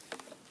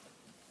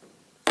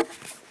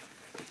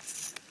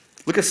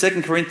 Look at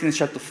 2 Corinthians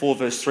chapter 4,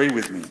 verse 3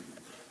 with me.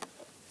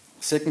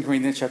 2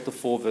 Corinthians chapter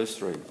 4, verse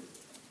 3.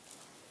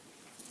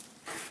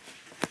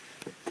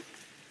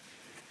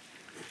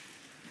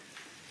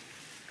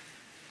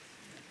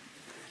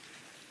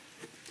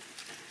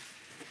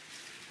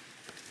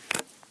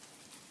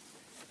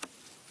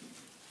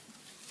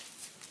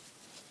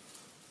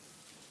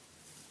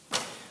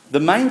 The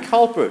main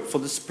culprit for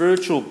the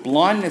spiritual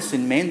blindness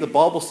in men, the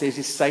Bible says,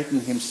 is Satan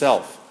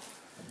himself.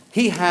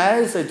 He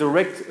has a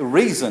direct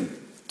reason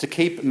to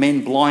keep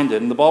men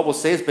blinded. And the Bible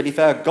says, but if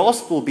our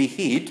gospel be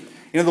hid,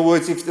 in other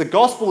words, if the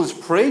gospel is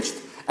preached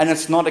and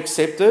it's not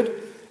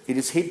accepted, it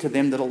is hid to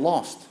them that are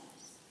lost,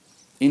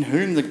 in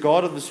whom the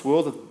God of this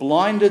world hath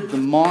blinded the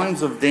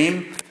minds of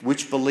them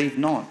which believe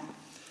not,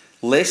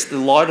 lest the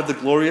light of the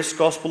glorious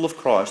gospel of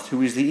Christ,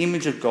 who is the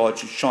image of God,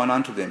 should shine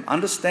unto them.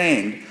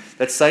 Understand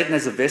that Satan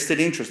has a vested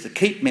interest to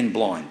keep men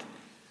blind.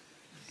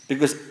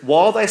 Because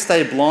while they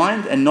stay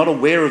blind and not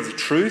aware of the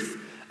truth,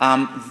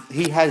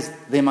 he has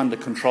them under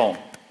control.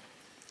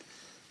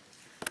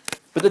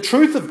 But the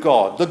truth of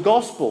God, the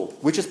gospel,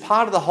 which is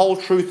part of the whole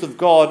truth of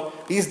God,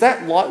 is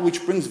that light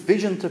which brings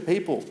vision to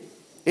people.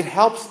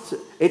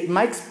 It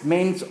makes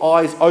men's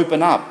eyes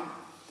open up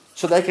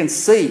so they can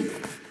see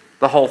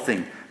the whole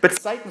thing.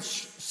 But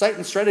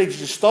Satan's strategy is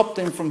to stop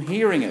them from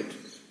hearing it.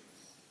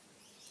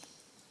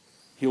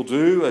 He'll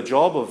do a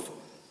job of,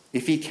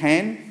 if he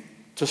can,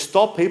 to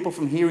stop people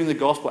from hearing the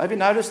gospel. Have you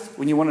noticed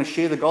when you want to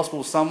share the gospel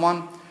with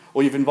someone,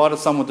 or you've invited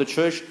someone to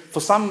church, for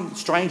some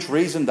strange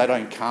reason they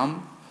don't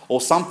come, or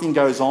something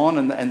goes on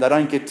and they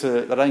don't get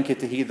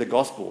to hear the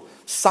gospel.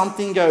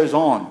 Something goes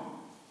on.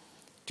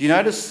 Do you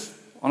notice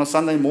on a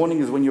Sunday morning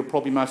is when you're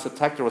probably most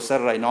attacked, or a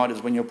Saturday night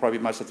is when you're probably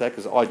most attacked,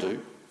 as I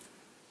do?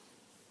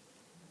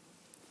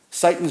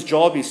 Satan's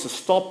job is to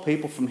stop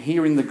people from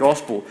hearing the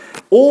gospel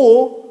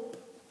or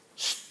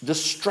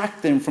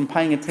distract them from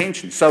paying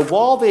attention. So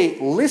while they're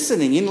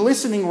listening, in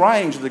listening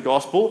range of the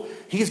gospel,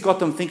 he's got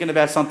them thinking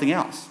about something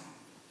else.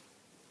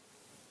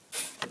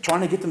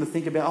 Trying to get them to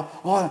think about,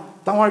 oh,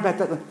 don't worry about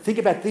that, think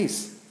about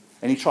this.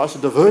 And he tries to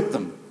divert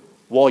them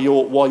while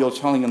you're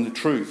telling them the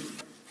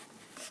truth.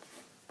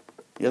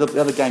 The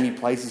other game he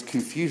plays is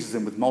confuses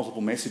them with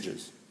multiple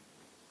messages.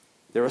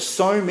 There are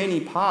so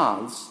many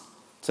paths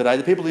today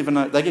that people even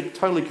know, they get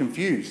totally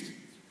confused.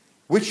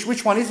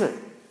 Which one is it?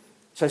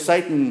 So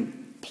Satan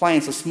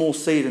plants a small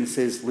seed and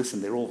says, listen,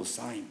 they're all the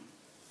same.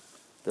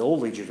 They all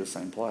lead you to the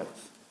same place.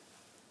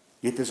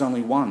 Yet there's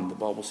only one, the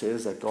Bible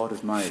says, that God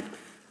has made.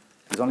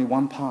 There's only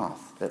one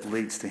path that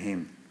leads to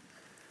him.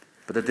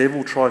 But the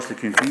devil tries to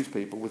confuse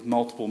people with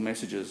multiple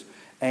messages.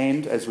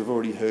 And, as we've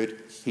already heard,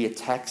 he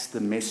attacks the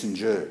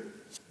messenger.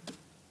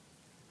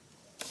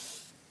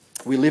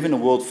 We live in a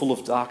world full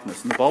of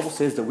darkness. And the Bible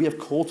says that we are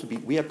called to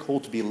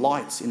be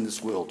lights in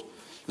this world.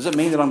 Does it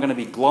mean that I'm going to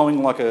be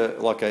glowing like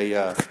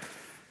a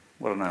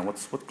I don't know,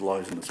 what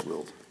glows in this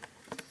world?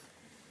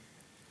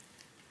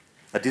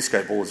 A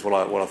disco ball is what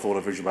I thought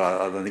of originally,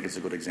 but I don't think it's a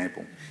good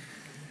example.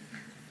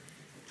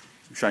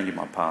 I'm showing you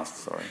my past,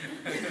 sorry.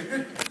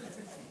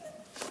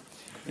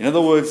 In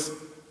other words,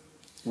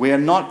 we are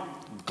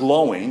not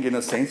glowing in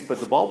a sense, but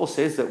the Bible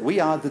says that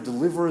we are the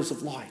deliverers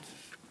of light.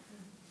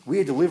 We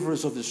are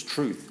deliverers of this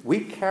truth.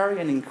 We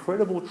carry an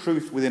incredible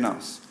truth within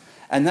us.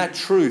 And that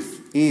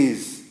truth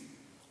is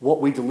what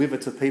we deliver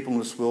to people in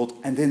this world,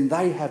 and then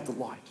they have the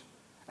light.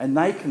 And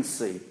they can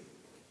see.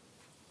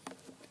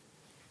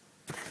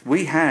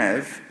 We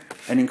have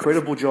an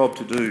incredible job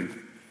to do,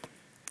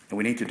 and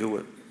we need to do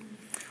it.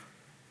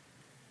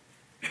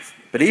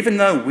 But even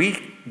though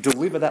we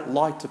deliver that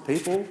light to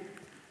people,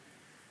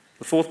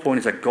 the fourth point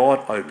is that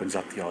God opens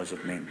up the eyes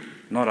of men,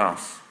 not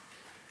us.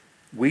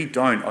 We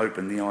don't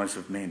open the eyes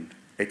of men.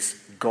 It's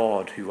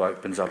God who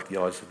opens up the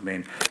eyes of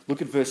men.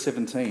 Look at verse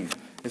 17.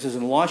 It says,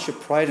 and Elisha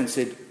prayed and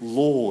said,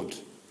 Lord,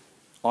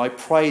 I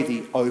pray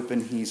thee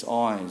open his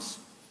eyes,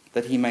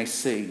 that he may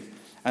see.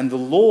 And the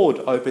Lord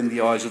opened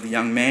the eyes of the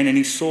young man, and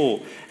he saw.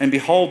 And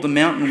behold, the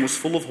mountain was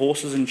full of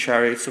horses and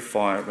chariots of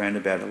fire round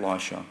about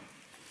Elisha.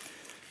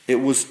 It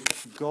was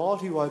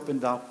God who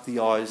opened up the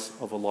eyes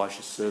of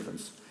Elisha's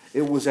servants.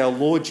 It was our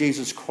Lord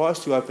Jesus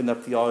Christ who opened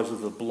up the eyes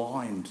of the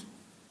blind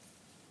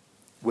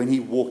when he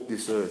walked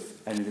this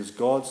earth. And it is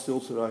God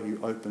still today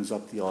who opens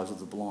up the eyes of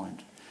the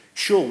blind.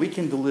 Sure, we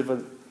can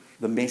deliver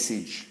the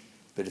message,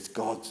 but it's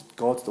God's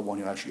the one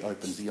who actually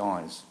opens the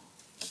eyes.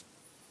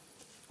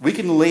 We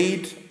can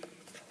lead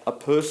a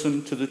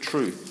person to the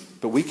truth,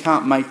 but we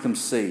can't make them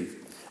see.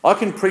 I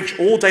can preach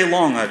all day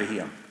long over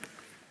here.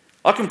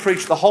 I can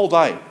preach the whole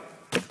day.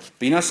 But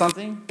you know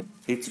something?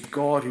 It's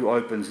God who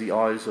opens the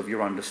eyes of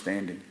your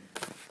understanding.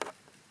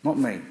 Not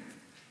me.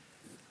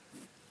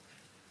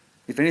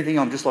 If anything,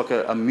 I'm just like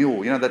a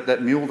mule. You know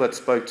that mule that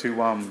spoke to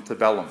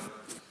Balaam?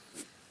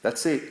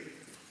 That's it.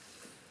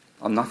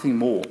 I'm nothing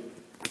more.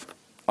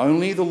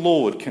 Only the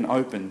Lord can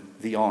open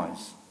the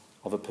eyes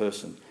of a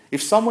person.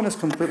 If someone is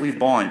completely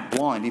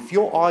blind, if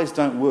your eyes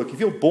don't work, if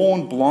you're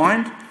born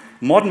blind,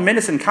 modern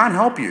medicine can't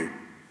help you.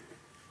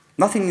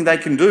 Nothing they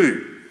can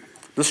do.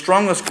 The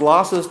strongest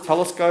glasses,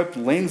 telescopes,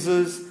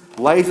 lenses,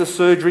 laser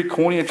surgery,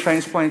 cornea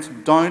transplants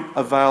don't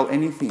avail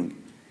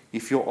anything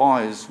if your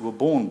eyes were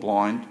born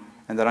blind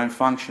and they don't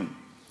function.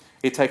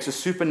 It takes a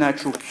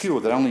supernatural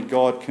cure that only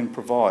God can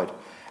provide.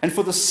 And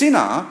for the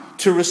sinner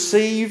to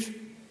receive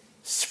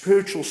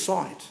spiritual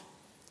sight,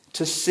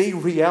 to see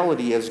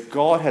reality as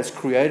God has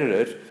created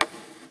it,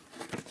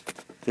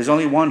 there's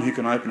only one who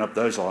can open up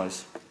those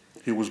eyes,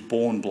 who was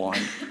born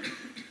blind.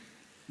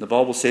 The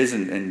Bible says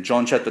in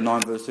John chapter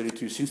 9 verse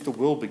 32, since the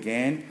world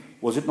began,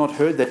 was it not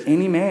heard that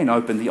any man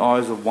opened the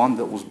eyes of one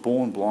that was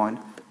born blind?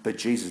 But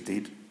Jesus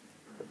did.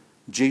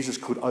 Jesus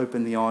could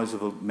open the eyes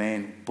of a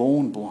man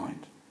born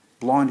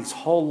blind his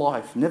whole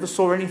life, never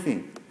saw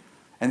anything.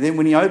 And then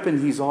when he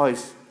opened his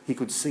eyes, he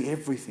could see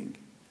everything.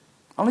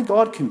 Only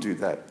God can do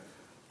that.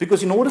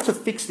 Because in order to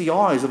fix the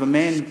eyes of a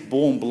man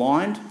born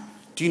blind,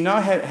 do you know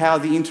how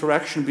the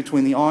interaction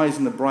between the eyes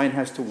and the brain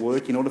has to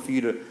work in order for you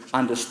to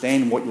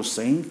understand what you're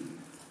seeing?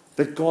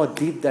 But God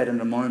did that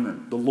in a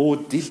moment. The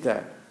Lord did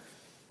that.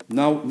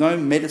 No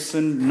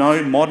medicine,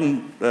 no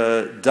modern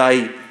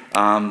day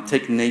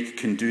technique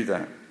can do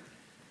that.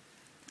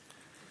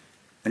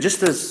 And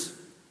just as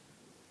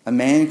a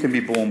man can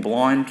be born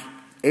blind,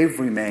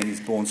 every man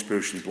is born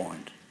spiritually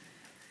blind.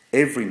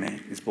 Every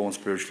man is born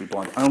spiritually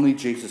blind. Only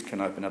Jesus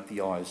can open up the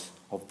eyes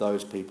of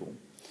those people.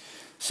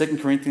 2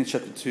 Corinthians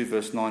chapter 2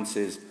 verse 9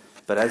 says,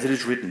 but as it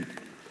is written,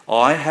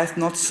 eye hath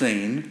not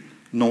seen,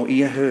 nor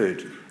ear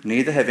heard,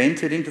 neither have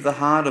entered into the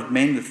heart of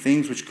men the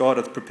things which God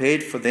hath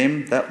prepared for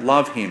them that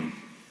love him.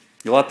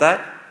 You like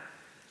that?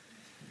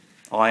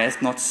 Eye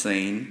hath not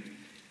seen,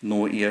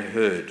 nor ear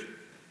heard.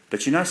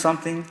 But you know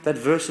something? That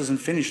verse isn't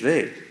finished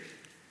there.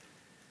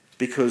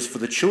 Because for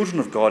the children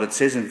of God, it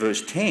says in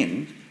verse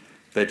 10,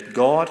 but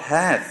God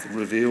hath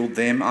revealed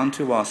them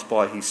unto us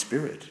by his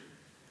Spirit.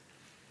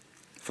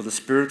 For the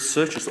Spirit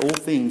searches all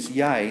things,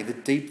 yea, the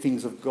deep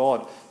things of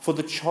God. For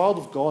the child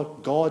of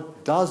God,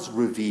 God does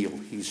reveal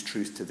his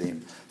truth to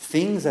them.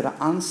 Things that are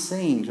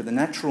unseen to the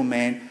natural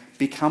man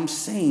become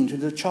seen to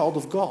the child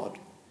of God.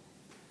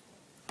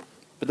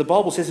 But the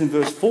Bible says in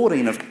verse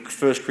 14 of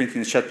 1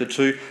 Corinthians chapter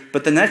 2,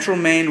 but the natural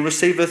man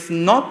receiveth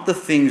not the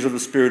things of the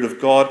Spirit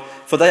of God,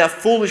 for they are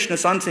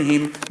foolishness unto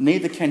him,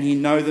 neither can he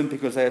know them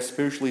because they are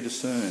spiritually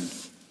discerned.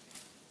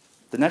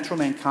 The natural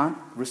man can't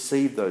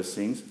receive those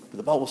things, but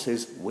the Bible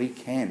says we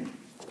can.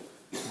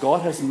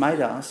 God has made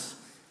us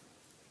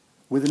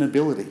with an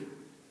ability.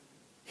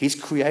 He's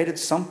created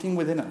something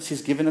within us.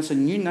 He's given us a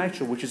new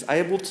nature which is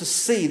able to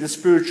see the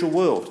spiritual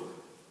world.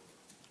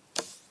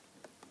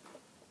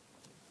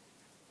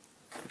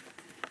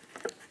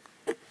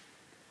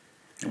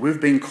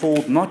 We've been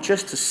called not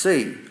just to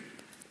see,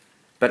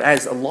 but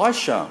as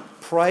Elisha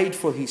prayed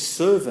for his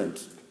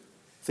servant,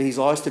 for his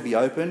eyes to be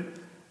open,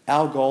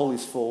 our goal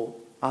is for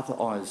other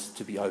eyes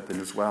to be open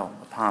as well,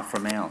 apart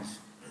from ours.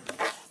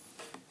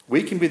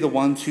 We can be the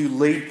ones who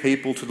lead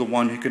people to the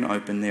one who can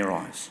open their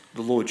eyes,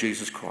 the Lord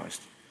Jesus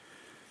Christ.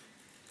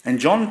 And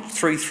John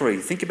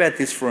 3:3, think about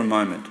this for a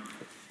moment.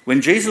 When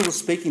Jesus was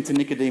speaking to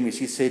Nicodemus,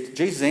 he said,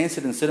 Jesus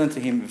answered and said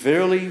unto him,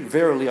 verily,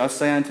 verily, I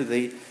say unto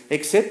thee,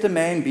 except a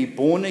man be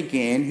born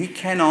again, he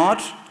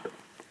cannot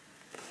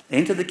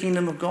enter the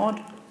kingdom of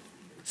God.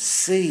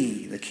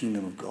 See the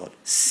kingdom of God.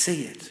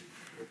 See it.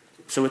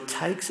 So it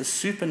takes a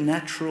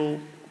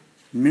supernatural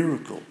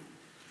miracle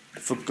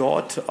for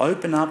God to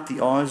open up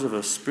the eyes of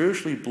a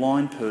spiritually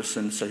blind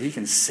person so he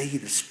can see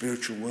the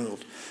spiritual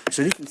world,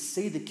 so he can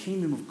see the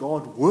kingdom of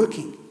God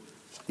working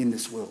in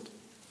this world.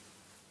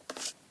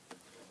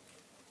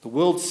 The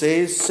world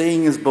says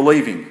seeing is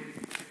believing,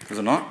 does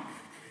it not?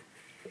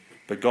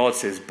 But God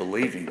says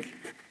believing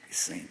is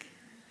seeing.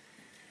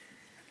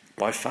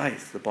 By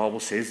faith, the Bible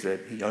says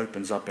that he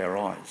opens up our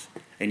eyes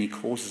and he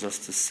causes us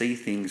to see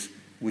things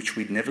which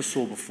we'd never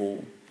saw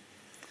before.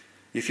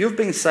 If you've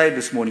been saved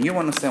this morning, you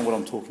understand what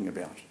I'm talking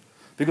about.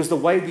 Because the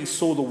way we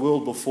saw the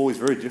world before is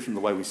very different to the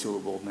way we see the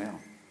world now.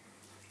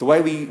 The way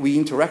we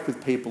interact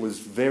with people is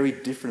very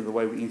different to the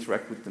way we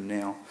interact with them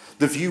now.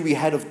 The view we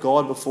had of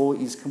God before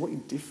is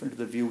completely different to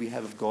the view we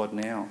have of God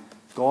now.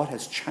 God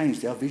has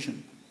changed our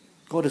vision.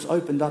 God has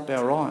opened up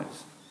our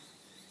eyes.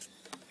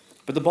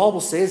 But the Bible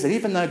says that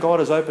even though God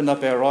has opened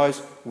up our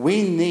eyes,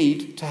 we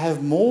need to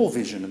have more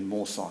vision and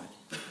more sight.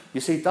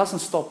 You see, it doesn't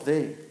stop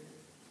there.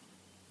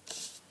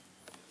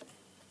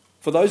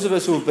 For those of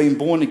us who have been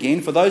born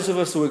again, for those of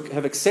us who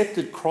have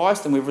accepted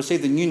Christ and we've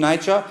received a new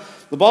nature,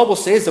 the Bible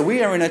says that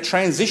we are in a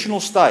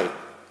transitional state. I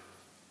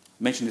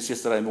mentioned this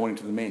yesterday morning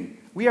to the men.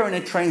 We are in a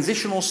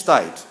transitional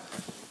state.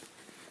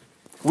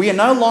 We are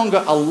no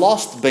longer a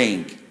lost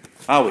being,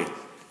 are we?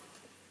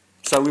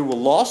 So we were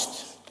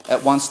lost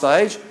at one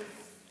stage.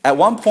 At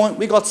one point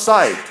we got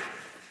saved.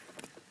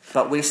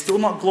 But we're still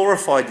not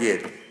glorified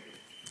yet.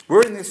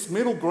 We're in this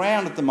middle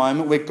ground at the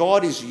moment where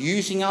God is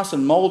using us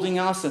and moulding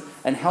us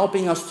and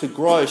helping us to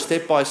grow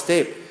step by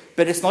step.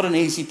 But it's not an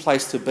easy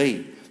place to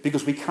be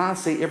because we can't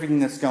see everything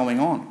that's going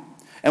on.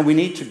 And we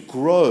need to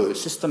grow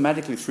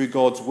systematically through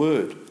God's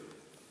word.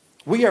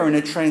 We are in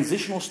a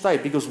transitional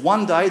state because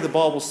one day the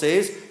Bible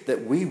says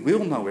that we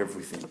will know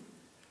everything.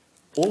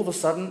 All of a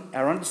sudden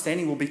our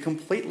understanding will be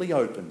completely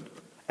opened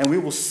and we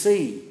will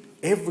see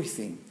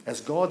everything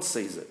as God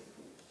sees it.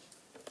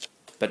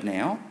 But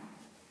now,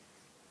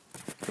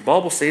 the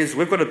Bible says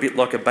we've got a bit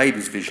like a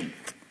baby's vision.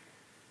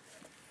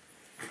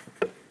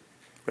 We've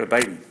got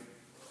a baby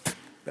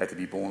about to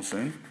be born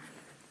soon.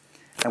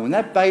 And when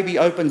that baby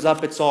opens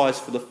up its eyes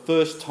for the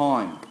first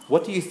time,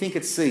 what do you think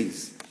it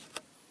sees?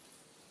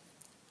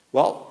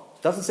 Well,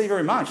 it doesn't see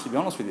very much, to be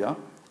honest with you.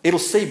 It'll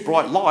see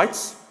bright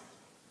lights.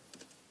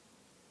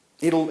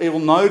 It'll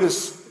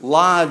notice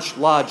large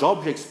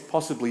objects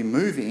possibly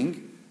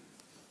moving,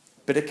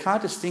 but it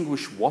can't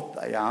distinguish what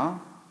they are.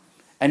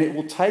 And it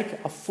will take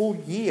a full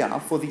year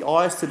for the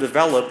eyes to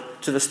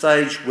develop to the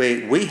stage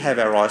where we have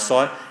our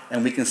eyesight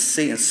and we can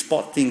see and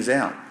spot things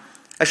out.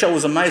 Actually, I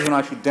was amazed when I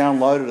actually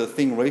downloaded a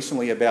thing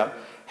recently about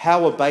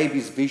how a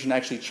baby's vision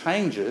actually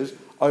changes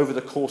over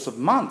the course of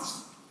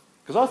months.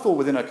 Because I thought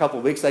within a couple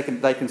of weeks they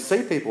can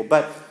see people,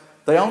 but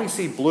they only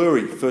see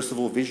blurry, first of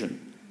all,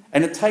 vision.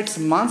 And it takes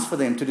months for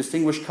them to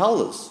distinguish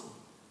colours.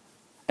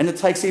 And it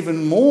takes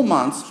even more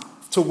months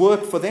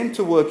for them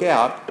to work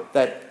out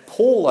that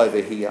Paul over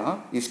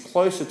here is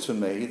closer to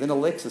me than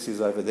Alexis is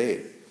over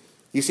there.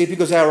 You see,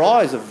 because our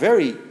eyes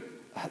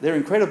they're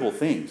incredible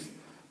things.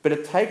 But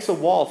it takes a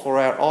while for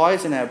our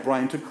eyes and our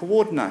brain to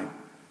coordinate.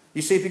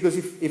 You see, because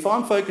if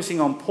I'm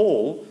focusing on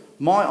Paul,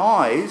 my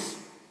eyes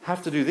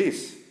have to do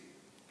this.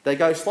 They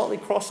go slightly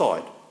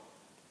cross-eyed.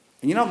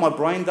 And you know what my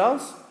brain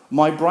does?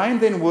 My brain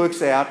then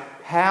works out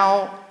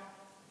how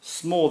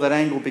small that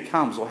angle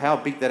becomes or how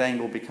big that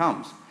angle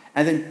becomes.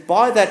 And then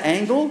by that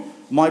angle,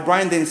 my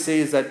brain then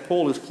sees that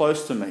Paul is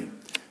close to me.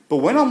 But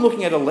when I'm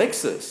looking at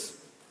Alexis,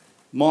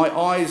 my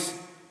eyes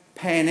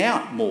pan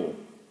out more.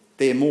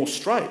 They're more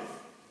straight.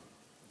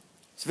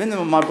 So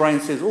then my brain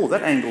says, oh,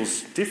 that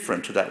angle's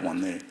different to that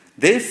one there.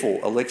 Therefore,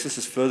 Alexis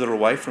is further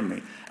away from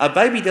me. A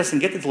baby doesn't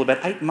get there until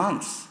about 8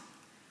 months.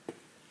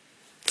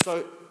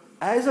 So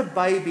as a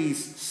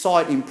baby's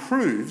sight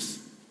improves,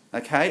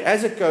 okay,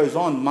 as it goes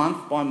on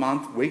month by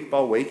month, week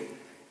by week,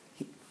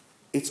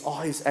 its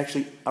eyes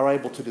actually are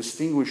able to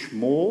distinguish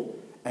more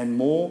and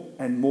more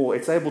and more.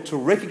 It's able to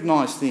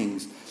recognise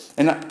things.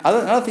 And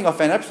another thing I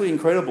found absolutely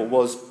incredible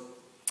was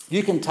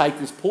you can take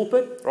this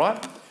pulpit,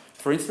 right,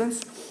 for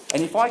instance,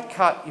 and if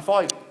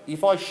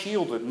I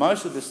shielded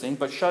most of this thing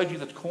but showed you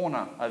the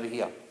corner over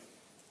here,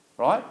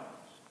 right,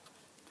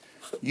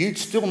 you'd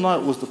still know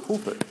it was the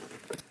pulpit,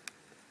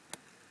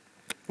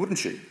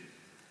 wouldn't you?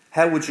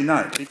 How would you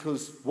know?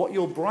 Because what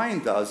your brain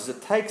does is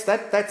it takes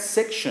that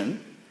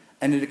section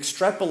and it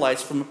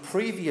extrapolates from a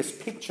previous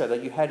picture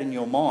that you had in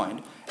your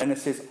mind, and it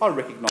says, I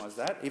recognise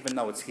that, even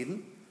though it's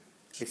hidden.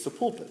 It's the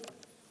pulpit.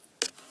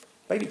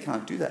 Baby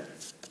can't do that.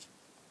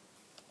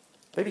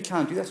 Baby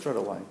can't do that straight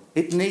away.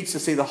 It needs to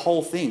see the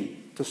whole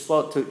thing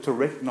to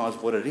recognise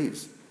what it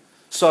is.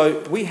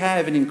 So we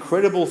have an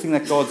incredible thing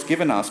that God's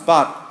given us,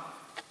 but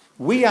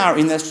we are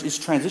in this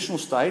transitional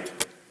state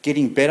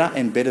getting better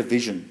and better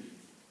vision.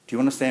 Do you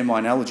understand my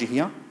analogy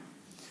here?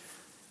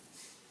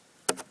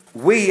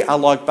 We are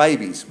like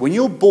babies. When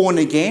you're born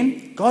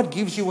again, God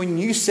gives you a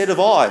new set of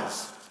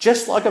eyes,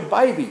 just like a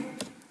baby.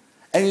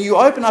 And you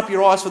open up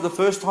your eyes for the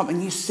first time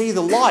and you see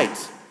the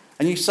light.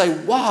 And you say,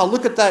 wow,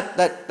 look at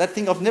that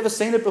thing, I've never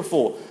seen it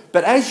before.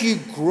 But as you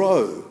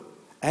grow,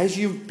 as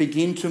you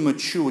begin to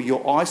mature,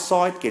 your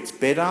eyesight gets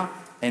better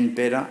and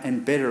better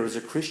and better as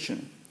a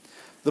Christian.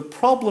 The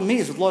problem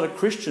is, with a lot of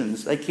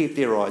Christians, they keep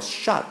their eyes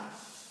shut.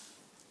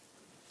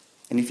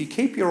 And if you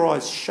keep your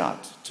eyes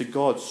shut to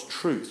God's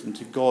truth and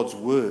to God's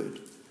word,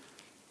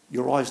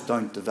 your eyes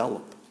don't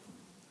develop.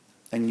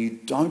 And you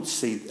don't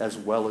see as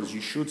well as you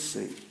should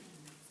see.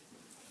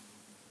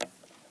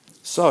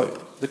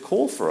 So, the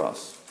call for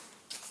us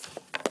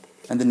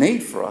and the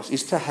need for us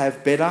is to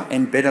have better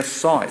and better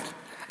sight.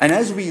 And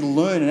as we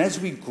learn and as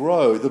we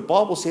grow, the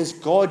Bible says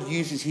God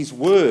uses his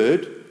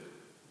word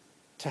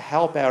to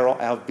help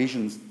our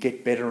visions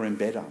get better and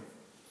better.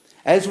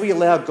 As we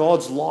allow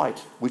God's light,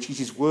 which is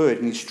his word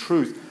and his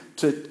truth,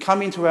 to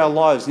come into our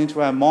lives and into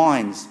our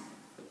minds,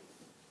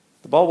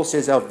 the Bible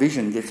says our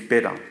vision gets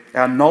better.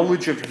 Our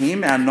knowledge of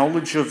him, our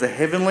knowledge of the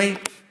heavenly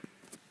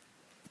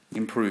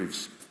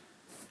improves.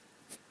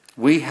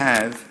 We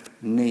have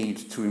need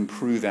to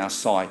improve our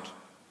sight.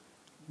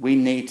 We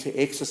need to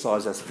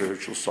exercise our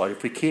spiritual sight.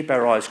 If we keep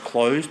our eyes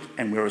closed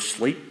and we're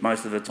asleep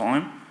most of the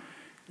time,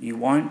 you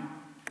won't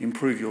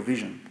improve your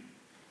vision.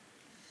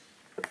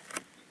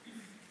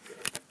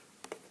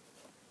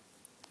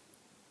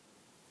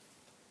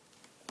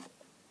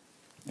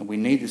 And we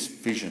need this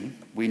vision.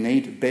 We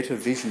need better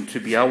vision to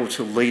be able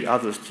to lead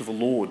others to the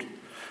Lord.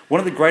 One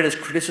of the greatest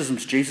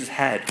criticisms Jesus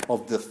had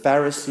of the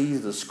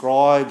Pharisees, the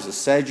scribes, the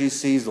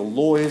Sadducees, the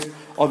lawyers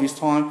of his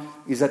time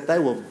is that they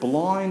were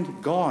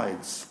blind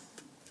guides.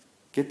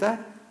 Get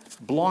that?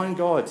 Blind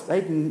guides.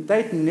 They'd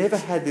never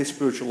had their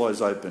spiritual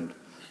eyes opened.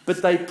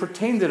 But they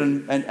pretended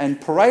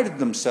and paraded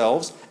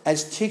themselves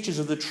as teachers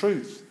of the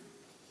truth.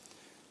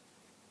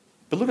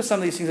 But look at some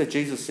of these things that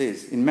Jesus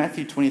says. In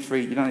Matthew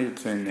 23, you don't need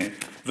to turn there.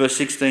 Verse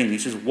 16, he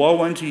says,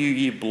 Woe unto you,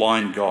 ye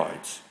blind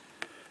guides,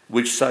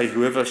 which say,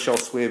 Whoever shall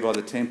swear by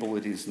the temple,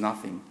 it is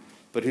nothing.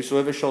 But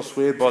whosoever shall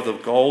swear by the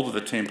gold of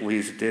the temple, he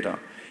is a debtor.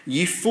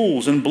 Ye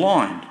fools and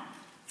blind,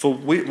 for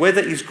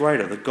whether is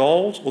greater, the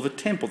gold or the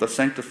temple that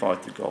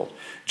sanctified the gold?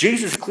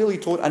 Jesus clearly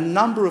taught a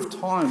number of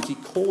times he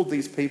called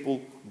these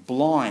people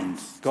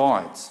blind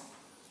guides.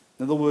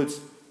 In other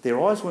words,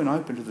 their eyes weren't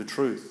open to the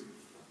truth.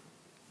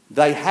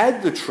 They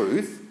had the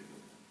truth,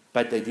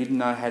 but they didn't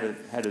know how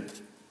to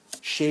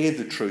share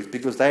the truth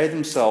because they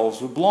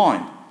themselves were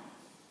blind.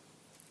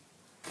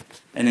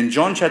 And in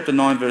John chapter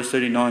 9 verse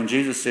 39,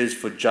 Jesus says,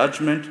 "For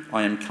judgment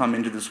I am come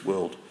into this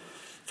world,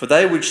 for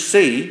they which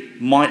see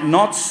might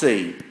not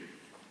see,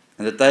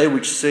 and that they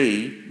which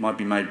see might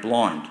be made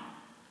blind."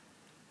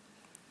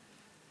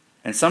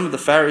 And some of the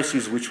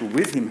Pharisees which were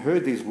with him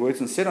heard these words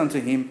and said unto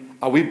him,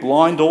 "Are we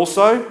blind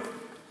also?"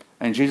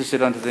 And Jesus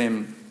said unto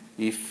them,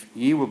 "If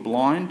ye were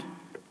blind,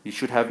 ye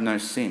should have no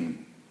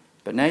sin.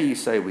 But now ye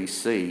say, we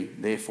see,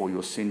 therefore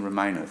your sin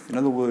remaineth." In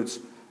other words,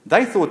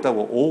 they thought they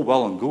were all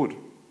well and good.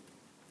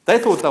 They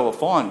thought they were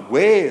fine.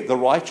 We're the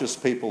righteous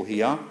people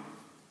here.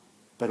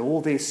 But all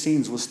their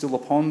sins were still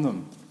upon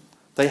them.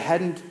 They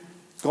hadn't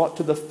got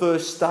to the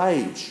first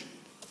stage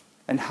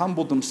and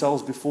humbled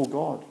themselves before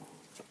God.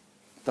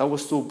 They were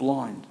still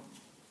blind.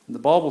 And the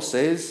Bible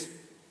says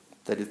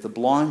that if the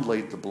blind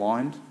lead the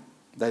blind,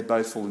 they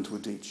both fall into a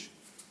ditch.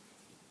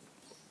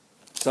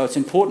 So it's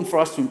important for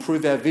us to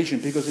improve our vision,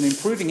 because in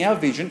improving our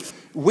vision,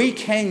 we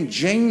can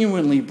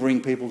genuinely bring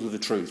people to the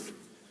truth.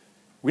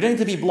 We don't need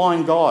to be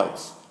blind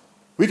guides.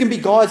 We can be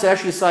guides that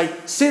actually say,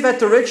 "See that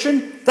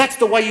direction? That's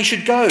the way you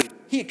should go.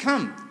 Here,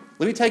 come.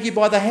 Let me take you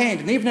by the hand."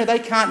 And even though they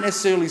can't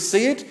necessarily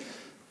see it,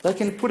 they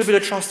can put a bit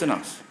of trust in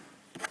us.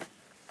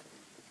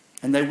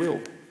 And they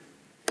will.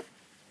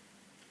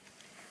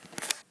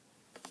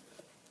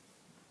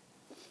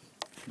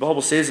 The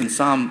Bible says in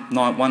Psalm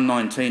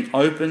 119,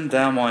 "Open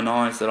thou mine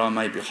eyes that I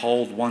may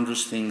behold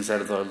wondrous things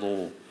out of thy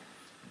law."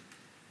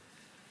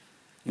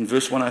 In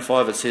verse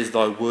 105 it says,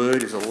 "Thy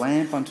word is a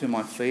lamp unto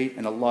my feet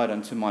and a light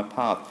unto my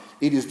path."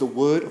 It is the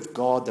word of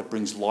God that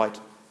brings light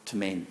to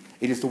men.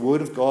 It is the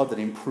word of God that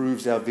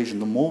improves our vision.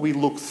 The more we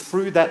look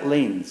through that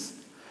lens,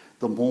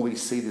 the more we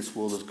see this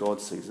world as God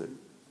sees it.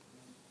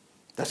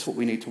 That's what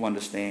we need to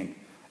understand.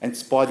 And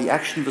it's by the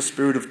action of the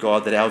Spirit of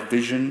God that our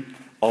vision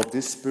of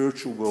this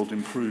spiritual world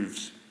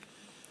improves.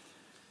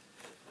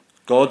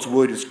 God's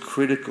word is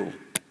critical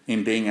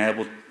in being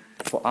able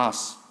for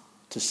us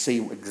to see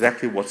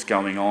exactly what's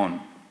going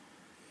on.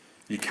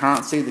 You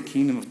can't see the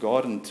kingdom of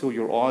God until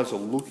your eyes are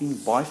looking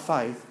by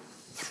faith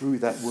through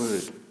that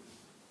word.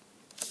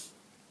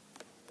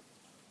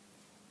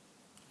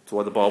 That's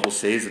why the Bible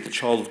says that the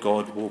child of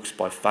God walks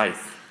by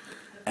faith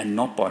and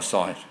not by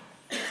sight.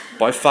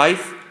 By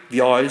faith,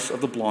 the eyes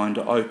of the blind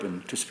are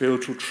open to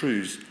spiritual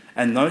truths,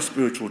 and those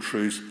spiritual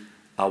truths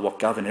are what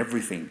govern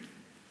everything.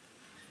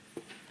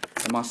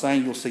 Am I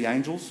saying you'll see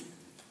angels?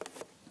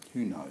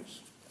 Who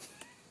knows?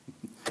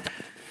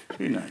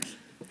 Who knows?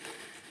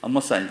 I'm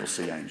not saying you'll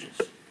see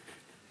angels.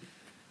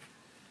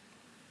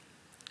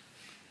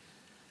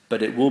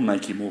 But it will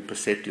make you more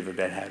perceptive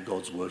about how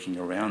God's working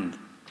around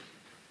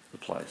the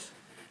place.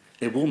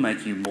 It will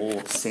make you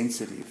more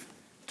sensitive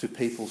to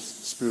people's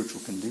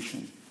spiritual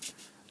condition.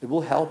 It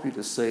will help you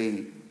to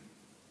see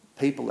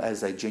people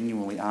as they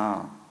genuinely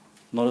are,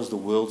 not as the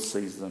world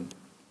sees them.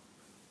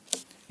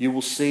 You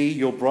will see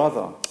your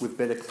brother with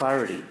better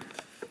clarity.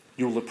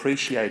 You will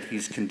appreciate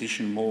his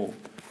condition more.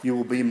 You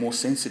will be more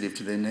sensitive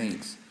to their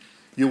needs.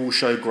 You will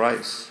show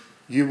grace.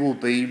 You will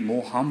be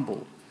more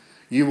humble.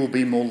 You will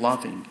be more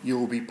loving. You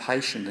will be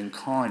patient and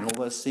kind.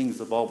 All those things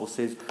the Bible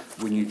says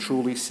when you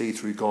truly see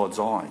through God's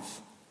eyes.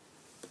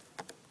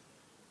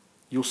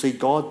 You'll see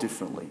God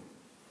differently.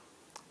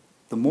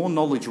 The more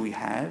knowledge we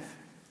have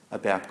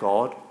about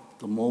God,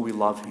 the more we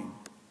love him.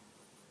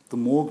 The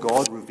more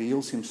God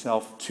reveals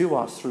himself to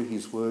us through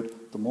his word,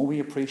 the more we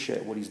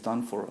appreciate what he's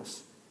done for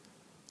us.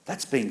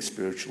 That's being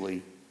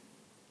spiritually.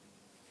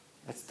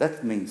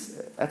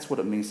 That's what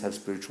it means to have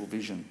spiritual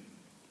vision.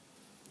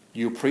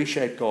 You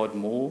appreciate God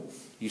more.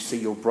 You see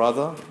your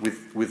brother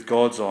with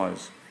God's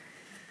eyes.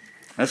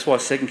 That's why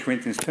 2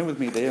 Corinthians, turn with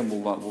me there and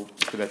we'll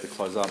just about to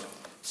close up.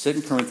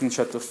 2 Corinthians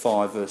chapter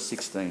 5, verse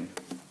 16.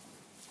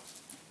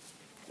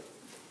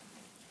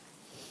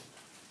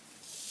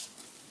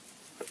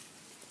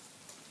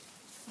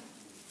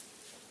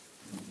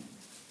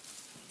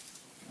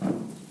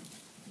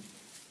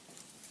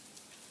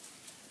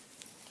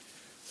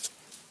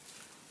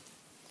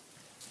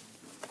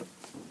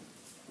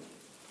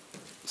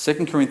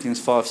 Second Corinthians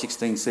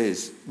 5:16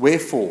 says,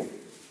 "Wherefore,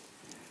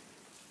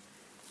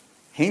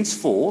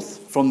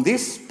 henceforth, from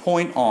this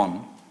point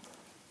on,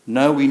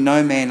 know we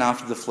no man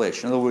after the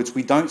flesh." In other words,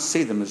 we don't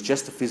see them as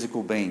just a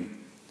physical being.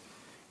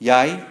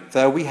 "Yea,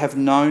 though we have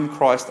known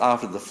Christ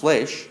after the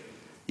flesh,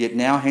 yet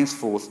now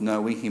henceforth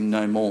know we him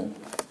no more.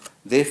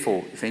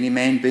 Therefore, if any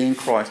man be in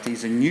Christ, he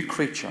is a new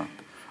creature.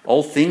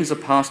 Old things are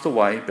passed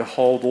away,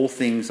 behold, all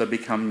things are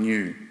become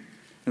new."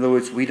 In other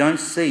words, we don't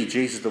see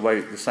Jesus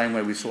the same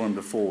way we saw him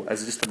before,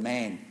 as just a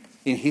man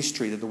in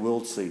history that the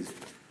world sees.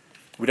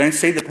 We don't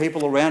see the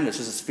people around us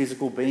as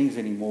physical beings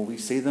anymore. We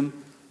see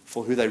them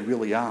for who they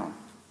really are,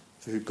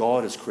 for who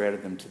God has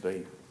created them to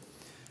be.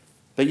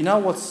 But you know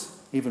what's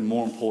even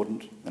more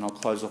important, and I'll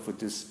close off with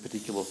this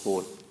particular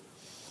thought.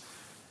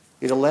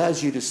 It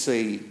allows you to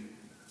see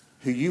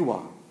who you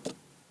are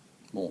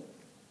more.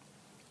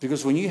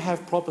 Because when you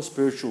have proper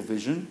spiritual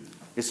vision,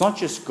 it's not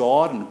just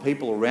God and the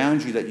people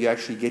around you that you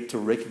actually get to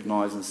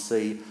recognise and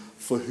see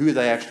for who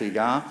they actually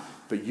are,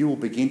 but you will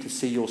begin to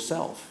see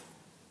yourself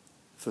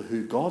for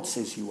who God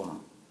says you are.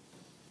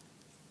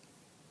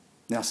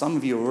 Now, some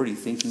of you are already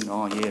thinking,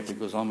 oh yeah,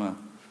 because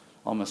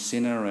I'm a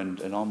sinner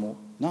and I'm all...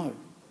 No.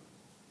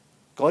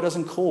 God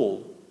doesn't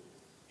call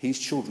his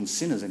children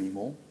sinners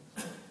anymore.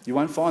 You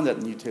won't find that in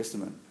the New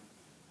Testament.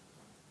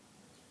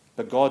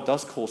 But God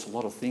does call us a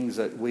lot of things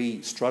that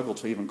we struggle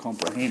to even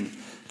comprehend,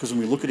 because when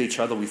we look at each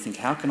other, we think,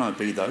 how can I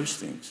be those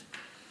things?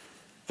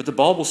 But the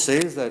Bible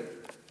says that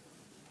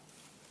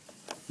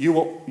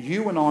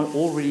you and I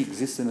already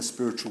exist in a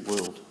spiritual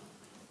world.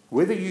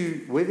 Whether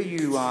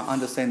you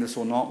understand this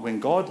or not, when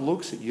God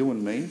looks at you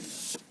and me,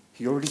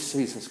 he already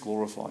sees us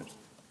glorified.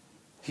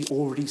 He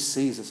already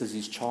sees us as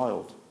his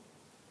child.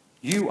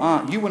 You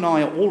and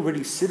I are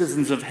already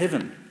citizens of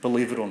heaven,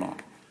 believe it or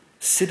not.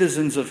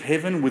 Citizens of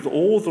heaven with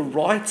all the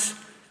rights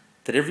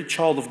that every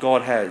child of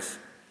God has.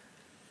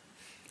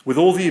 With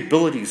all the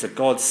abilities that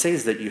God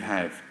says that you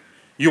have.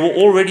 You are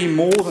already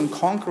more than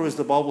conquerors,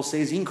 the Bible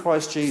says, in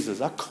Christ Jesus,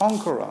 a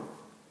conqueror.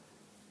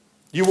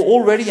 You were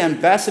already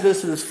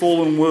ambassadors to this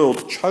fallen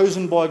world,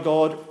 chosen by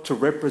God to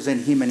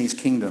represent him and his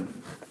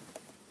kingdom.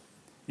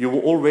 You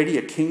were already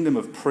a kingdom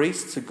of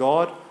priests to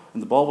God,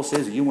 and the Bible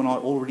says that you and I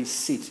already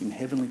sit in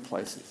heavenly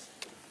places.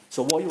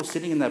 So while you're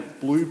sitting in that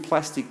blue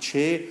plastic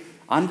chair,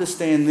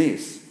 understand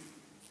this,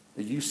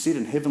 that you sit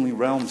in heavenly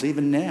realms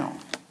even now.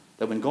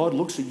 That when God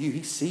looks at you,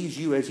 he sees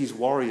you as his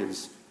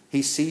warriors.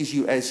 He sees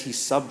you as his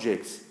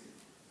subjects.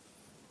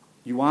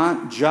 You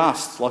aren't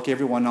just like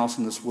everyone else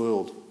in this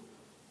world,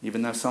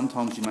 even though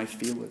sometimes you may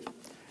feel it.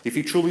 If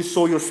you truly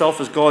saw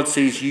yourself as God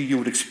sees you, you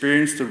would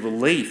experience the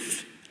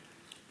relief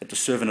that the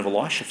servant of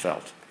Elisha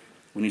felt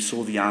when he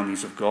saw the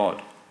armies of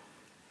God.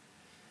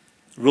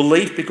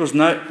 Relief because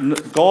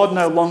God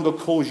no longer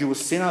calls you a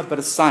sinner but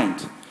a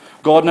saint.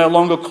 God no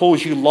longer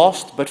calls you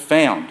lost but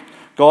found.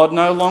 God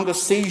no longer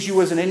sees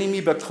you as an enemy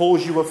but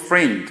calls you a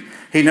friend.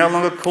 He no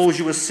longer calls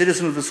you a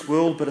citizen of this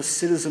world but a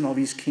citizen of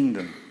his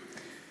kingdom.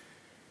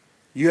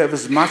 You have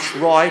as much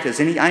right as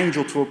any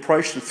angel to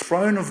approach the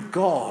throne of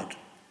God.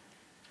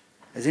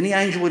 As any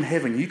angel in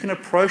heaven, you can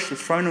approach the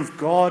throne of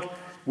God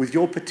with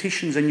your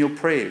petitions and your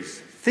prayers.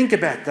 Think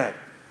about that.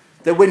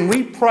 That when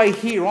we pray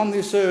here on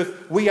this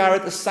earth, we are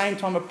at the same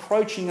time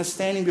approaching and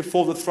standing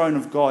before the throne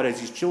of God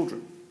as his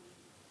children.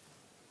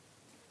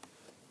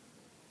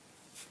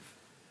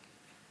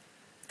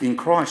 In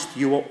Christ,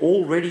 you are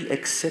already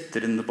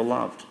accepted in the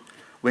beloved.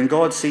 When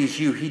God sees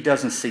you, he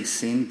doesn't see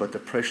sin, but the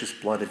precious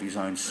blood of his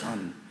own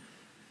Son.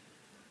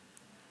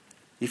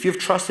 If you've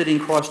trusted in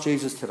Christ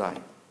Jesus today,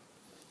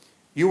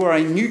 you are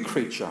a new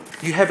creature.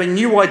 You have a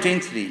new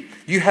identity.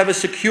 You have a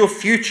secure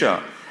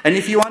future. And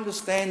if you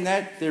understand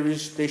that,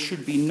 there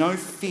should be no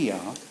fear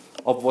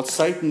of what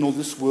Satan or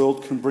this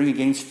world can bring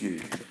against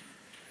you.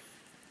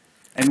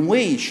 And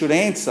we should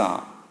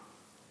answer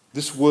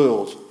this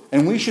world.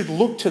 And we should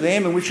look to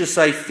them and we should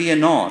say, fear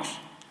not.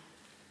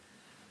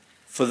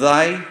 For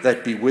they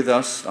that be with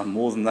us are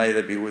more than they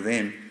that be with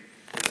them.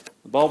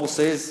 The Bible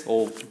says,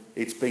 or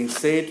it's been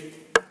said,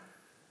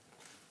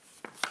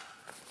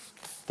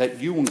 that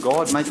you and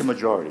God make a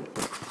majority.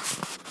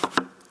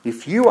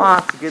 If you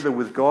are together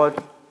with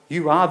God,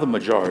 you are the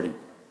majority.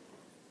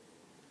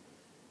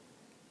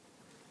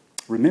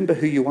 Remember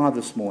who you are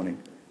this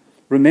morning.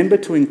 Remember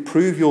to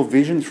improve your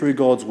vision through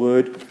God's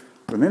word.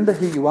 Remember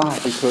who you are,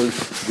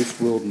 because this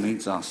world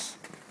needs us.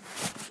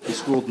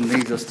 This world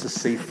needs us to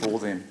see for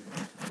them.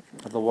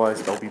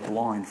 Otherwise, they'll be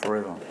blind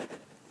forever.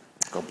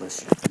 God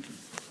bless you. Thank you.